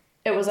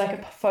it was like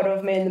a photo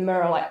of me in the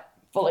mirror, like,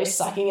 fully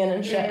sucking in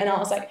and shit. And I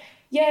was like,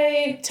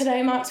 yay,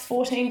 today marks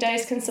 14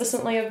 days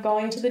consistently of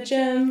going to the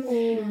gym.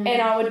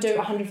 And I would do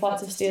 100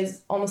 flights of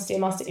stairs on the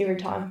Stairmaster every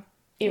time,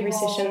 every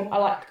session.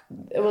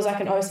 It was like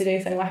an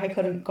OCD thing. Like, I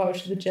couldn't go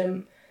to the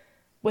gym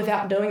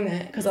without doing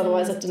that because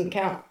otherwise it didn't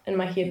count in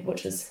my head,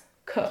 which is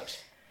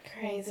cooked.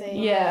 Crazy.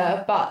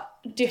 Yeah, but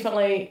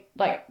definitely,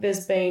 like,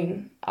 there's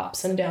been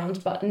ups and downs,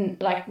 but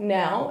like,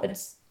 now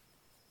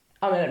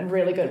I'm in a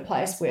really good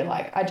place where,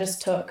 like, I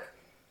just took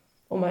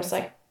almost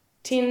like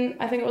 10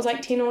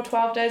 or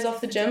 12 days off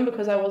the gym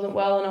because I wasn't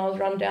well and I was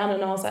run down,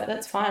 and I was like,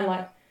 that's fine,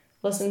 like,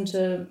 listen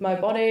to my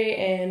body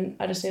and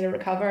I just need to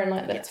recover, and,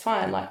 like, that's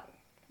fine. Like,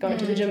 going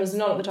to the gym is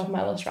not at the top of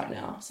my list right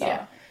now. So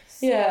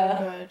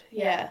Good.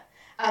 Yeah.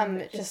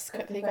 Just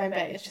quickly going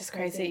back, it's just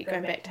crazy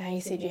going back to how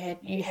you said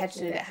you had to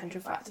do that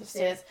 100 flights of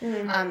stairs. I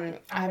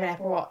have an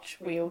Apple Watch,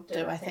 we all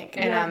do, I think,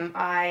 and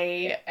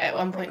I at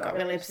one point got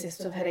really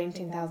obsessed with hitting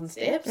 10,000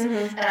 steps,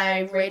 and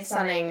I read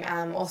something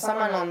or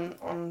someone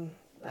on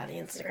bloody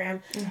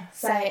Instagram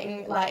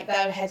saying, like,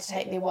 they had to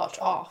take their watch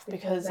off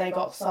because they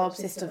got so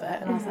obsessed with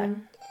it, and I was like,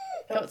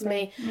 that was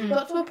me.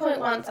 Got to a point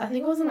once, I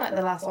think it was in, like,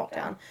 the last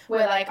lockdown,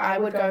 where, like, I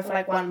would go for,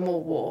 like, one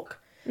more walk.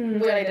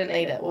 Really didn't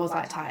need it, was,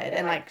 like, tired,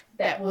 and, like,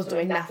 that was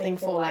doing nothing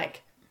for,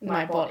 like,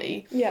 my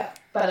body,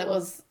 but it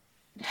was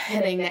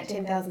hitting that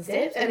 10,000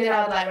 steps, and then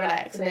I would, like,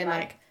 relax and then,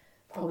 like,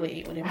 probably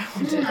eat whatever I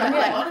wanted. I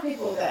mean, a lot of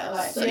people that,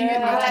 like, so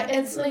I, like,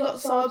 instantly got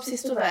so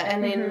obsessed with it,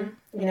 and then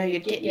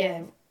you'd get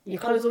you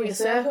close all your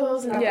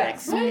circles, and I'm like,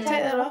 sweet,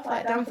 take that off,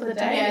 like, done for the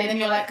day. Yeah, and then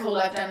you're like, cool,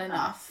 I've done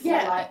enough.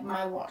 Yeah. For, like,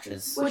 my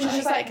watches. Which is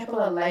just, like, a couple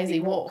of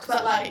lazy walks,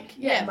 but, like,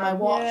 my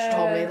watch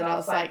told me that I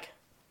was, like,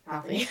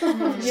 healthy. Which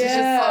is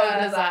just so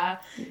bizarre,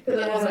 because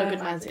it wasn't a good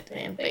mindset to be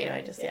in, but,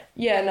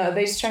 Yeah, no,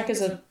 these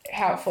trackers are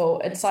helpful.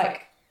 It's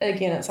like,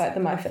 again, it's like the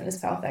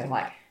MyFitnessPal thing,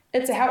 like,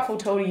 it's a helpful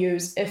tool to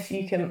use if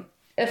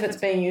it's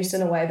being used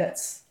in a way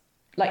that's,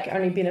 like,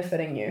 only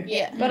benefiting you.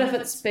 Yeah. But if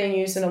it's being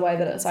used in a way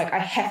that it's like, I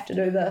have to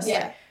do this,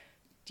 like,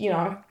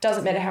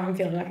 doesn't matter how I'm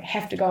feeling, like, I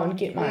have to go and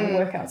get my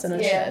workouts in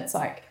and shit. It's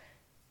like,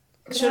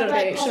 shouldn't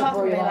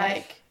rule your life.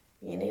 Like,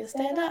 you need to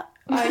stand up.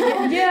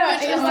 Yeah.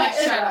 It's like,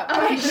 shut up.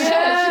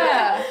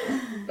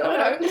 No, I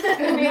don't.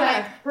 And be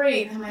like,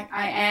 breathe. I'm like,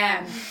 I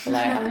am.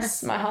 Like,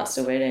 my heart's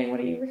still beating.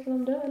 What do you reckon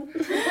I'm doing?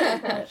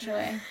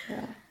 Literally.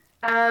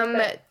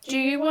 Do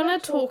you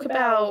want to talk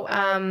about,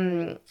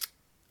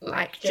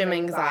 like, gym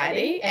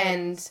anxiety?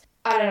 And,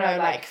 I don't know,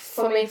 like,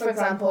 for me, for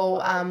example,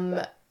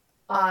 me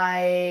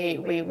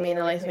and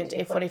Elise went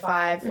to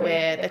F45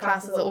 where the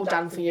classes are all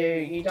done for you.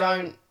 You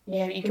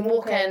can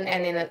walk in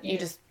and then you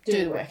just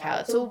do the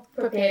workout. It's all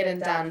prepared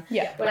and done.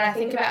 Yeah. When I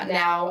think about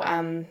now,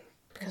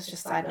 because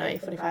just side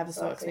note, F45 is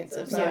so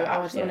expensive, so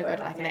I just want to go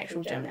to, like, an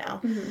actual gym now.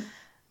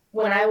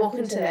 when I walk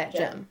into that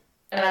gym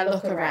and I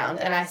look around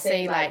and I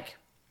see like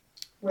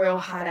real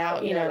hard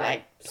out, you know,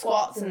 like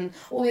squats and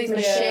all these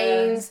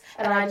machines,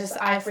 and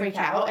I freak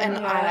out, and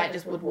I like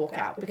just would walk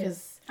out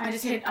because I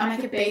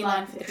make a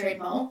beeline for the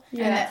treadmill,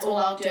 and that's all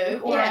I'll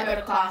do. Or I go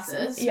to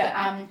classes.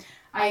 Yeah. But,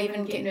 I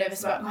even get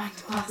nervous about going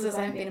to classes.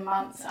 I haven't been in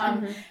months.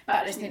 But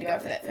I just need to go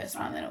for that first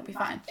one, then it'll be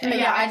fine. But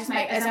yeah, I just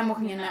make, as I'm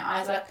walking in, my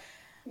eyes like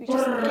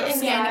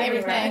scan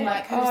everything.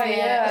 Like, who's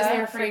there? Is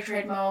there a free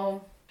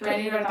treadmill? Do I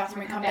need to go to the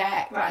bathroom and come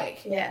back?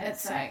 Like,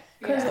 it's like,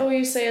 because all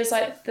you see is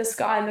like this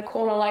guy in the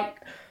corner, like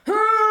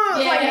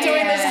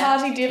doing this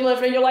hearty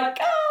deadlift, and you're like,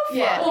 oh,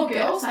 or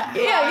girls, like,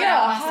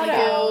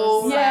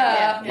 girls,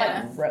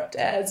 like ripped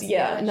ads,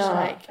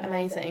 like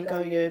amazing,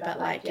 go you, but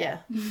like, it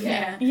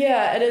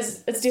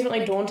is. It's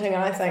definitely daunting,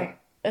 and I think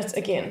it's,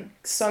 again,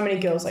 so many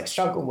girls like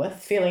struggle with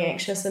feeling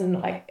anxious and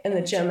like in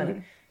the gym,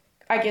 and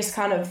I guess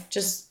kind of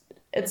just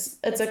it's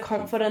a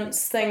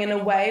confidence thing in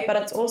a way, but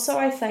it's also,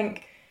 I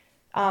think,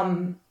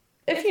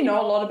 if you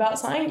know a lot about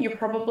something, you're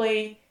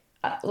probably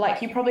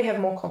you probably have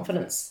more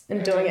confidence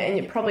in doing it, and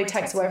it probably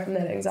takes away from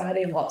that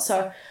anxiety a lot.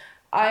 So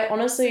I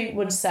honestly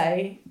would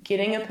say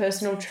getting a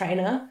personal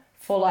trainer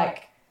for,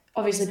 like,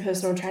 obviously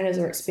personal trainers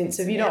are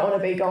expensive. You don't want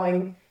to be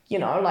going, you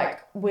know,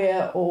 like,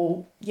 we're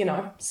all, you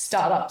know,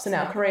 startups in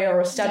our career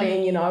or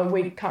studying, you know,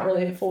 we can't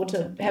really afford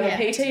to have a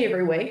PT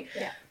every week.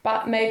 Yeah.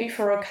 But maybe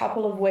for a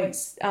couple of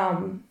weeks,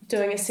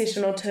 doing a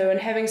session or two and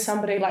having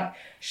somebody like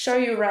show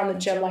you around the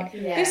gym. Like,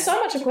 there's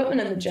so much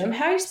equipment in the gym.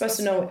 How are you supposed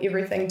to know what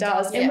everything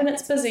does? And when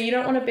it's busy, you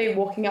don't want to be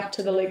walking up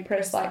to the leg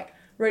press, like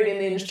reading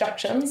the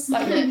instructions.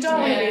 Like, you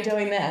don't want to be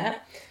doing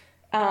that.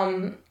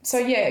 So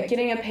yeah,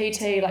 getting a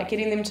PT, like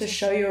getting them to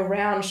show you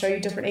around, show you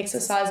different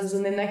exercises,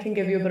 and then they can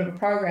give you a bit of a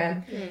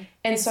program.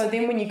 And so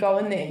then when you go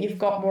in there, you've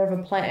got more of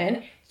a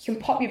plan. You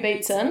can pop your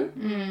beats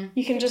in.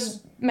 You can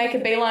just make a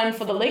beeline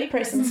for the leg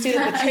press instead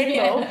of the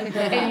treadmill,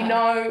 and you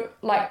know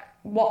like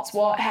what's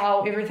what,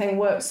 how everything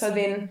works. So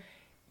then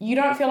you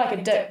don't feel like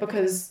a dick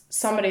because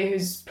somebody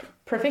who's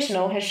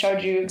professional has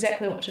showed you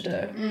exactly what to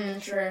do.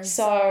 True.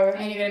 So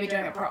and you're going to be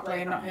doing it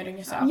properly and not hurting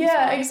yourself.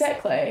 Yeah,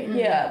 exactly.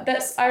 Yeah,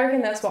 I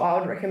reckon that's what I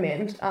would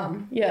recommend.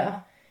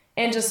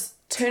 And just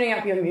turning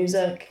up your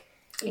music.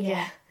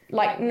 Yeah.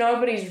 Like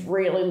nobody's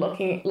really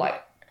looking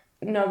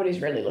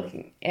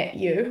at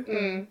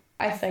you.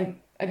 I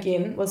think,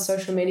 again, with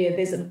social media,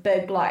 there's a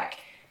big like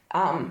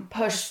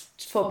push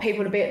for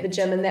people to be at the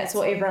gym, and that's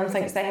what everyone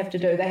thinks they have to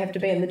do. They have to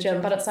be in the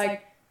gym, but it's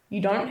like you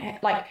don't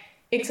like.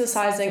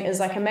 Exercising is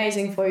like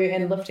amazing for you,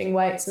 and lifting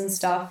weights and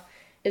stuff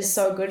is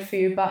so good for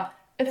you, but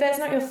if that's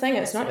not your thing,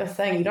 it's not your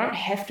thing. You don't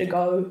have to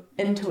go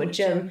into a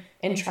gym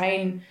and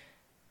train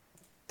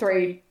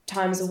 3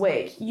 times a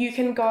week. You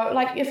can go,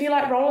 like, if you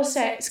like roller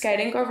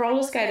skating, go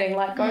roller skating,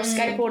 like go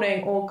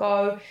skateboarding, or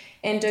go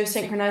and do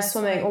synchronized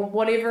swimming, or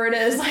whatever it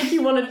is like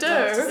you want to do.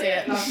 Love to see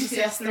it. Love to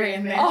see us 3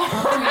 in there. Or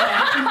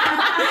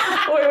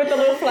with the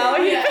little flower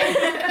head.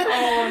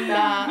 Oh,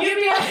 nah. You'd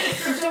be like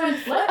doing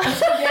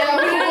flips.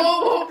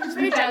 We'll just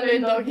be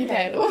doing doggy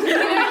paddle.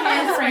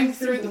 Hamstrings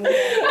through the wall.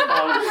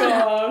 Oh,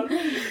 God.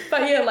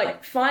 But yeah,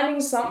 like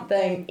finding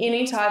something,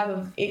 any type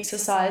of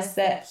exercise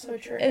that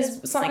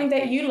is something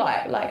that you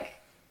like. Like,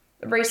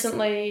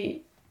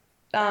 recently,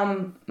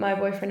 my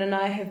boyfriend and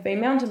I have been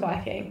mountain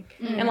biking,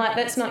 and like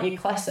that's not your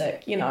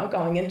classic, you know,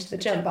 going into the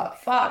gym, but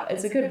fuck,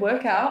 it's a good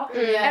workout,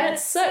 and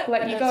it's sick.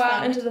 Like you go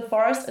out into the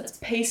forest, it's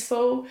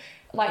peaceful.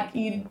 Like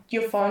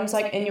your phone's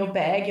like in your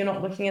bag, you're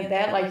not looking at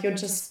that. Like you're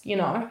just, you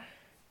know,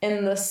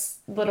 in this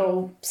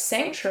little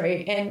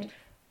sanctuary, and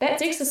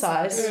that's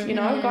exercise. You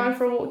know, going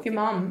for a walk with your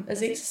mum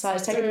is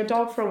exercise. Taking your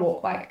dog for a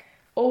walk, like.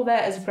 All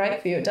that is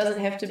great for you. It doesn't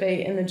have to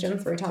be in the gym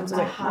 3 times a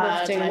week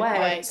lifting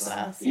weights.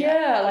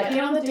 Yeah, like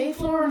get on the day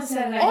floor on a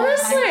Saturday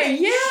honestly,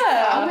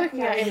 night. I'm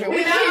working out every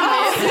week.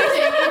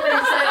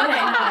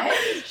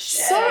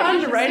 So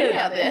underrated.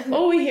 Out there.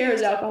 All we hear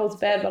is alcohol's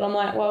bad, but I'm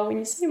like, well, when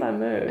you see my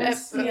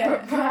moves,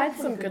 provide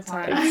some good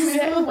times. I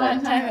remember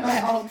one time at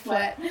my old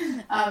flat,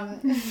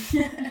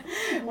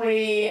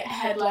 we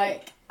had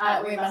like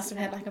we must have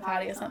had like a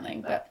party or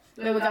something, but.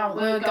 We were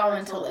going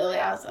until early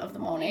hours of the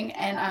morning,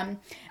 and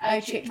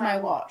I checked my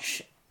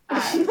watch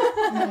in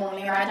the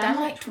morning, and I'd done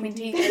like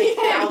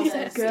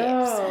 20,000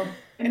 steps.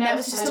 And that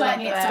was just like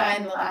next guy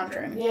in the lounge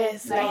room.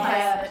 Yes, they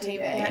have the TV.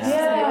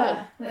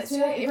 Yeah. Let's do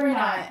that every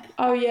night.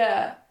 Oh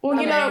yeah. Well,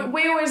 you know,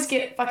 we always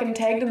get fucking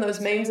tagged in those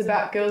memes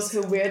about girls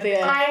who wear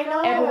their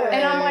Apple,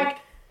 and I'm like,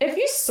 if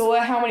you saw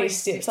how many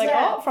steps I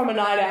got from a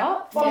night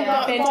out,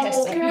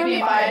 fantastic.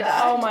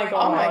 Oh my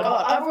god.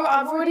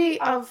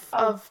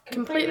 I've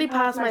completely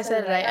passed my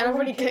Saturday, and I've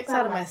already kicked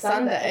out of my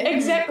Sunday.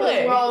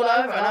 Exactly. Rolled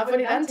over, and I've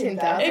already done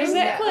 10,000.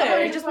 Exactly. I've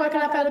already just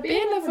woken up out of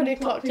bed, and I've already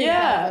clocked 10,000.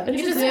 Yeah.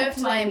 You deserve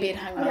to lay in bed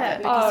hungover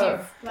because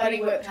you've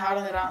bloody worked hard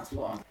on the dance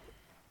floor.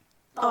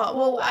 Oh,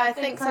 well, I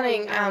think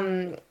something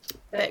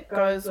that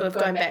goes with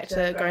going back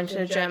to going to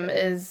the gym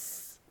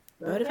is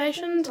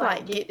motivation to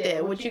like get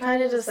there. Would you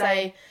kind of just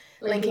say,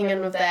 linking in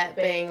with that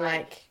being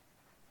like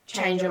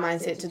change your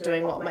mindset to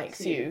doing what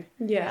makes you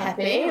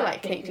happy,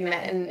 like connecting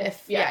that, and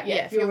if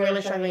you're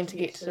really struggling to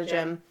get to the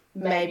gym,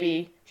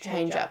 maybe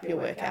change up your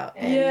workout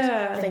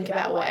and think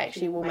about what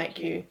actually will make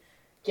you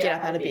get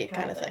up out of bed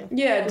kind of thing.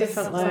 Yeah,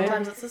 definitely.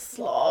 Sometimes it's a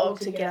slog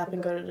to get up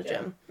and go to the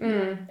gym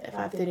at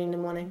 5:30 in the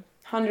morning.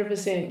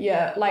 100%,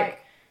 yeah. Like,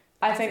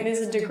 I think there's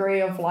a degree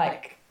of,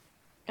 like,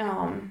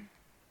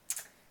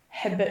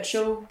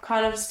 habitual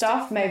kind of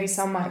stuff. Maybe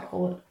some might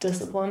call it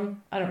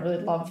discipline. I don't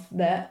really love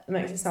that. It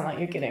makes it sound like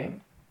you're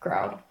getting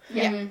growled.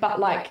 Yeah. But,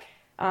 like,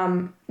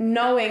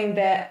 knowing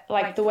that,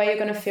 like, the way you're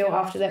going to feel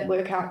after that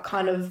workout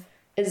kind of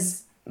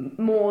is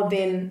more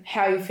than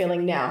how you're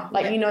feeling now.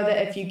 Like, you know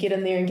that if you get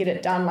in there and get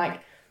it done, like,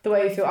 the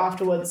way you feel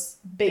afterwards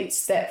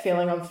beats that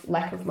feeling of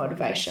lack of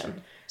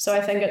motivation. So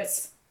I think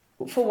it's,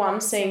 for one,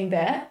 seeing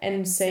that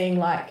and seeing,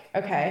 like,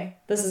 okay,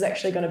 this is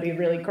actually going to be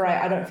really great.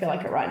 I don't feel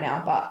like it right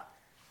now, but,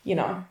 you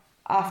know,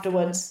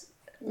 afterwards,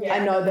 I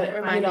know that,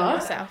 reminding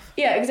yourself.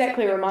 Yeah,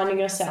 exactly, reminding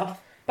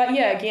yourself. But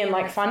yeah, again,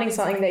 like, finding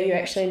something that you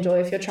actually enjoy.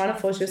 If you're trying to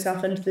force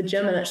yourself into the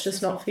gym and it's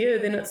just not for you,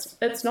 then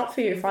it's not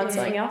for you. Find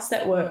something else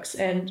that works.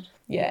 And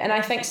yeah, and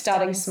I think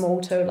starting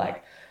small too,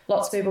 like,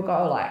 lots of people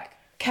go, like,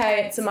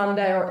 okay, it's a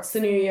Monday or it's the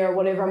New Year or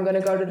whatever, I'm going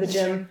to go to the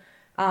gym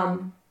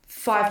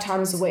 5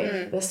 times a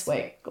week this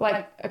week.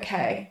 Like,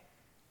 okay,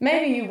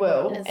 maybe you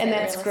will, and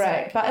that's realistic?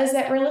 Great. But is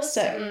that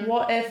realistic?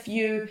 What if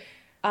you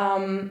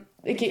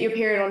get your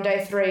period on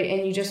day 3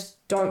 and you just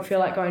don't feel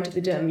like going to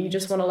the gym? You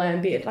just want to lay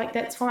in bed. Like,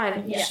 that's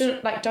fine. You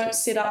shouldn't, like, don't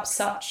set up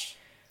such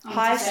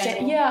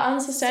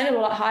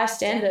unsustainable, like, high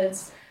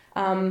standards.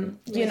 You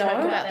know,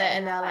 talk about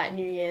that in our, like,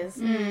 New Year's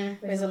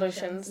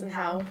resolutions and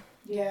how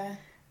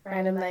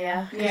random they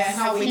are. Yeah,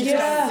 how we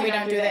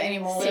don't do that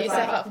anymore. Set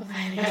yourself up for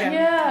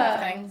failure.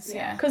 Things.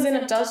 Yeah. Because then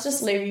it does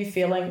just leave you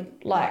feeling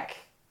like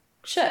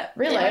shit,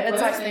 really.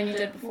 It's like than you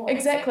did before.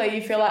 Exactly.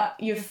 You feel like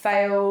you've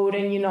failed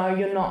and, you know,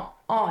 you're not,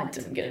 I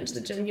didn't get into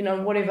the gym, you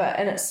know, whatever.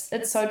 And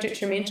it's so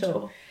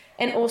detrimental.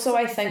 And also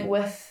I think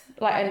with,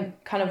 like, and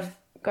kind of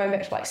going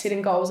back to, like,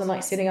 setting goals and,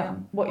 like, setting up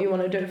what you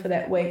want to do for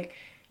that week,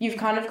 you've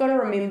kind of got to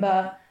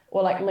remember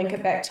or, like, link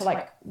it back to,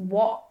 like,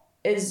 what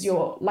is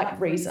your, like,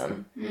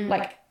 reason?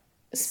 Like,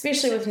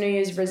 especially with New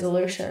Year's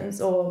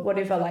resolutions or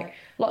whatever, like,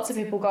 lots of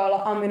people go,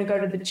 like, I'm going to go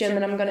to the gym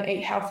and I'm going to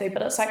eat healthy,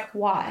 but it's like,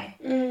 why?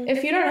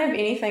 If you don't have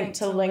anything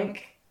to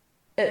link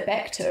it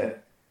back to,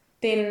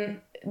 then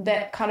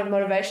that kind of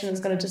motivation is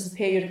going to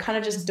disappear. You're kind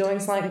of just doing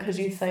something because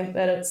you think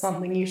that it's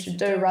something you should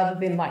do, rather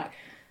than, like,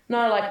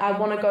 no, like, I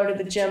want to go to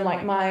the gym,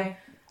 like, I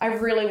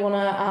really want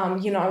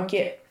to, you know,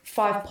 get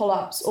 5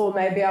 pull-ups, or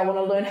maybe I want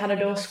to learn how to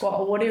do a squat,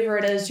 or whatever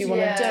it is you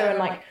want to do, and,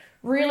 like,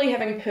 really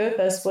having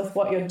purpose with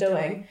what you're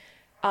doing.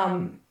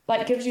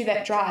 Like, gives you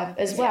that drive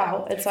as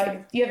well. It's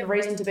like you have a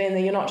reason to be in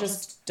there. You're not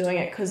just doing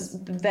it because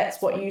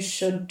that's what you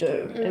should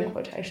do, in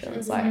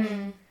quotations. Like,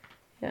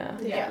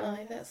 Yeah,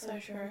 that's so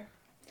true.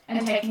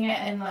 And taking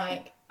it in,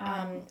 like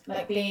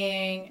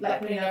being, like,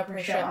 putting no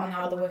pressure on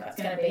how the workout's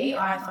going to be,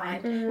 I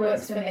find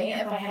works for me.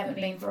 If I haven't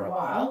been for a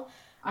while,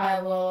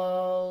 I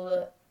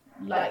will,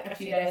 like, a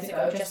few days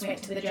ago, just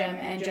went to the gym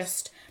and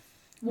just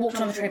walked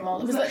on the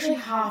treadmill. It was literally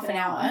half an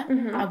hour.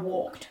 I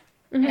walked.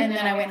 And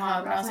then I went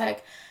home and I was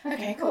like,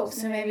 okay, cool.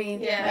 So maybe,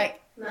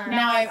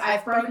 now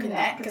I've broken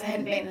that because I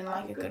hadn't been in,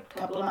 like, a good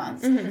couple of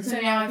months. So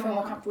now I feel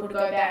more comfortable to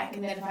go back,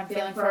 and then if I'm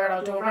feeling for it,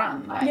 I'll do a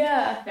run. Like,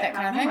 that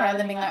kind of thing, rather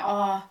than being like,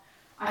 oh,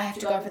 I have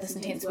to go for this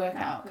intense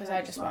workout because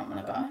I just won't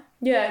want to go.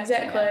 Yeah,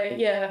 exactly.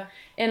 Yeah.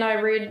 And I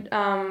read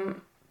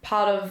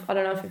part of, I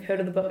don't know if you've heard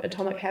of the book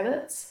Atomic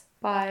Habits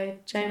by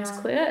James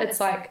Clear. It's,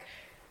 like,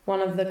 one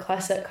of the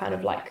classic kind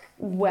of, like,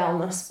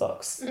 wellness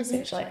books,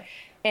 essentially.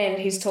 And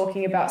he's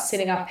talking about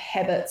setting up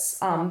habits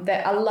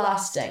that are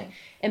lasting.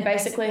 And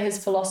basically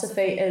his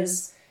philosophy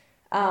is,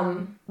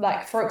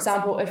 like, for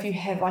example, if you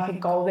have, like, a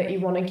goal that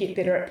you want to get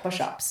better at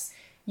push-ups,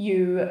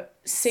 you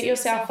set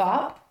yourself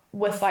up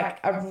with, like,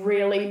 a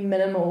really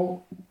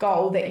minimal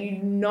goal that you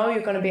know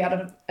you're going to be able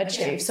to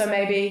achieve. So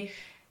maybe,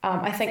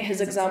 I think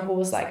his example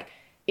was, like,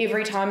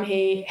 every time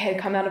he had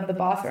come out of the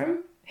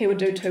bathroom, he would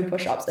do 2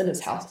 push-ups in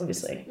his house,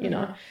 obviously, you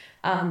know.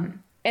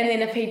 And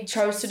then if he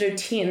chose to do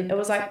 10, it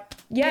was like,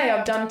 yay,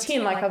 I've done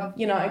 10. Like, I've,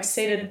 you know,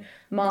 exceeded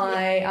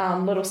my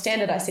little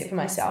standard I set for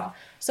myself.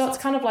 So it's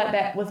kind of like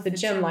that with the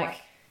gym, like,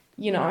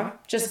 you know,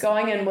 just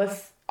going in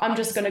with, I'm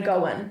just going to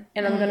go in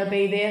and I'm going to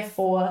be there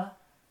for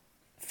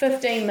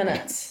 15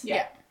 minutes.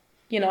 Yeah.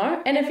 You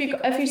know, and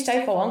if you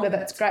stay for longer,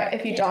 that's great.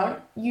 If you don't,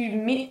 you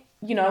met,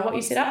 you know, what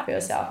you set up for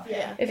yourself.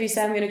 Yeah. If you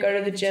say, I'm going to go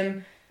to the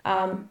gym,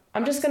 I'm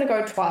just going to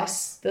go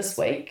twice this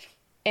week,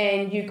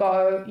 and you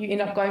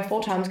end up going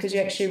 4 times because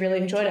you actually really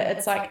enjoyed it.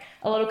 It's like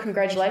a little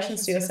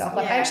congratulations to yourself.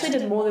 Like, I actually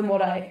did more than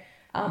what I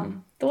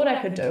thought I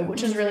could do,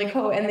 which is really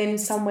cool. And then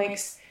some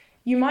weeks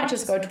you might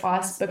just go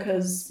twice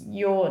because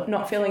you're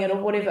not feeling it or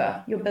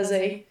whatever, you're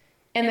busy,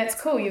 and that's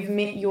cool. You've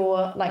met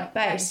your, like,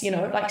 base, you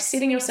know, like,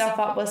 setting yourself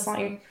up with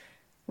something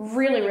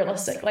really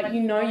realistic. Like,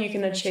 you know, you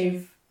can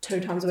achieve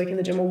 2 times a week in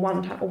the gym, or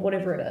 1 time, or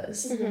whatever it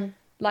is.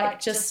 Like,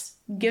 just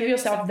give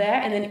yourself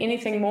that, and then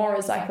anything more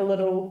is like a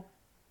little,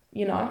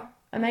 you know,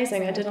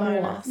 amazing, I did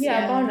more. Bonus.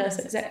 Yeah, bonus,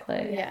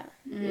 exactly. Yeah.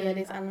 Yeah,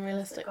 these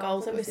unrealistic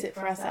goals that we set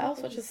for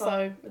ourselves, which is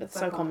so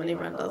common,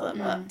 everyone does it,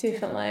 but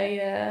Definitely,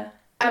 yeah.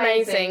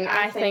 amazing.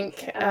 I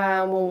think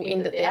we'll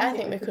end it there. I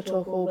think we could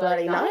talk all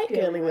bloody night,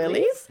 girly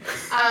whirlies.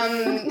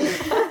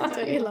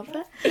 Don't you love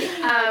that?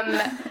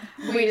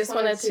 We just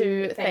wanted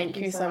to thank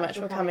you so much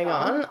for coming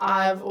on.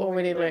 I've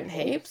already learnt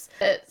heaps.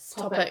 It's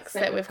topics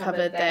that we've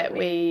covered that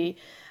we,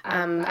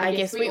 I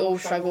guess we all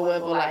struggle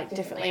with, or like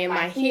definitely in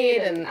my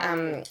head,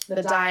 and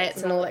the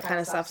diets and all that kind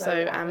of stuff. So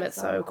it's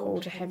so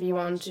cool to have you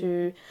on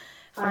to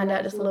find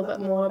out just a little bit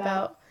more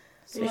about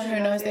someone who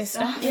knows their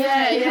stuff.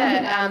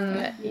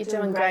 Yeah. You're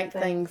doing great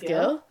things,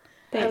 girl.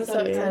 Thank I'm so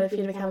you. excited for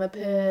you to become a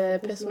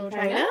personal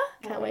trainer.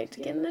 Can't wait to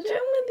get in the gym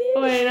with you.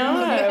 I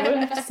know, we'll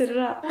have to set it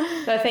up.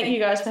 So thank you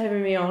guys for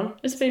having me on.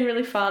 It's been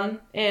really fun,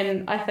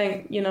 and I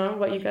think, you know,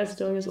 what you guys are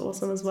doing is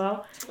awesome as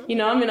well. You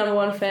know, I'm your number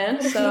one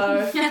fan,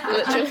 so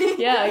Literally.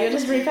 yeah, you're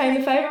just repaying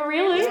the favour,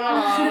 really.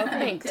 Oh,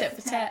 thanks. Tit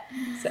for tat.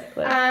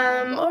 Exactly.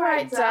 All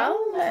right, Del.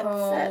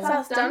 That's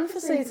us done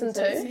for season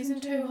 2. Season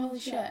 2, holy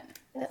shit.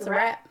 That's a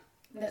wrap.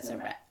 That's a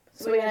wrap.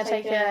 So we're going to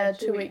take a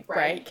 2-week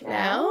break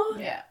now.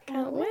 Yeah.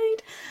 Can't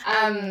wait.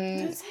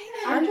 Don't say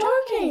that. I'm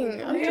joking.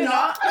 You're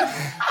not.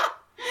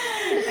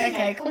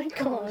 Okay, Oh cool. my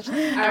gosh.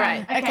 All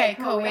right. Okay,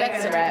 cool. We're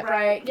That's going a to wrap. take a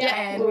break. Yeah,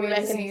 And we'll be we'll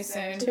back see in you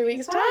soon. 2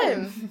 weeks'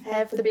 time.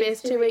 Have the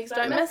best 2 weeks.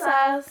 Don't miss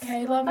us.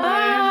 Okay, love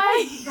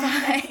Bye.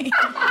 you.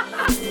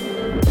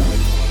 Bye.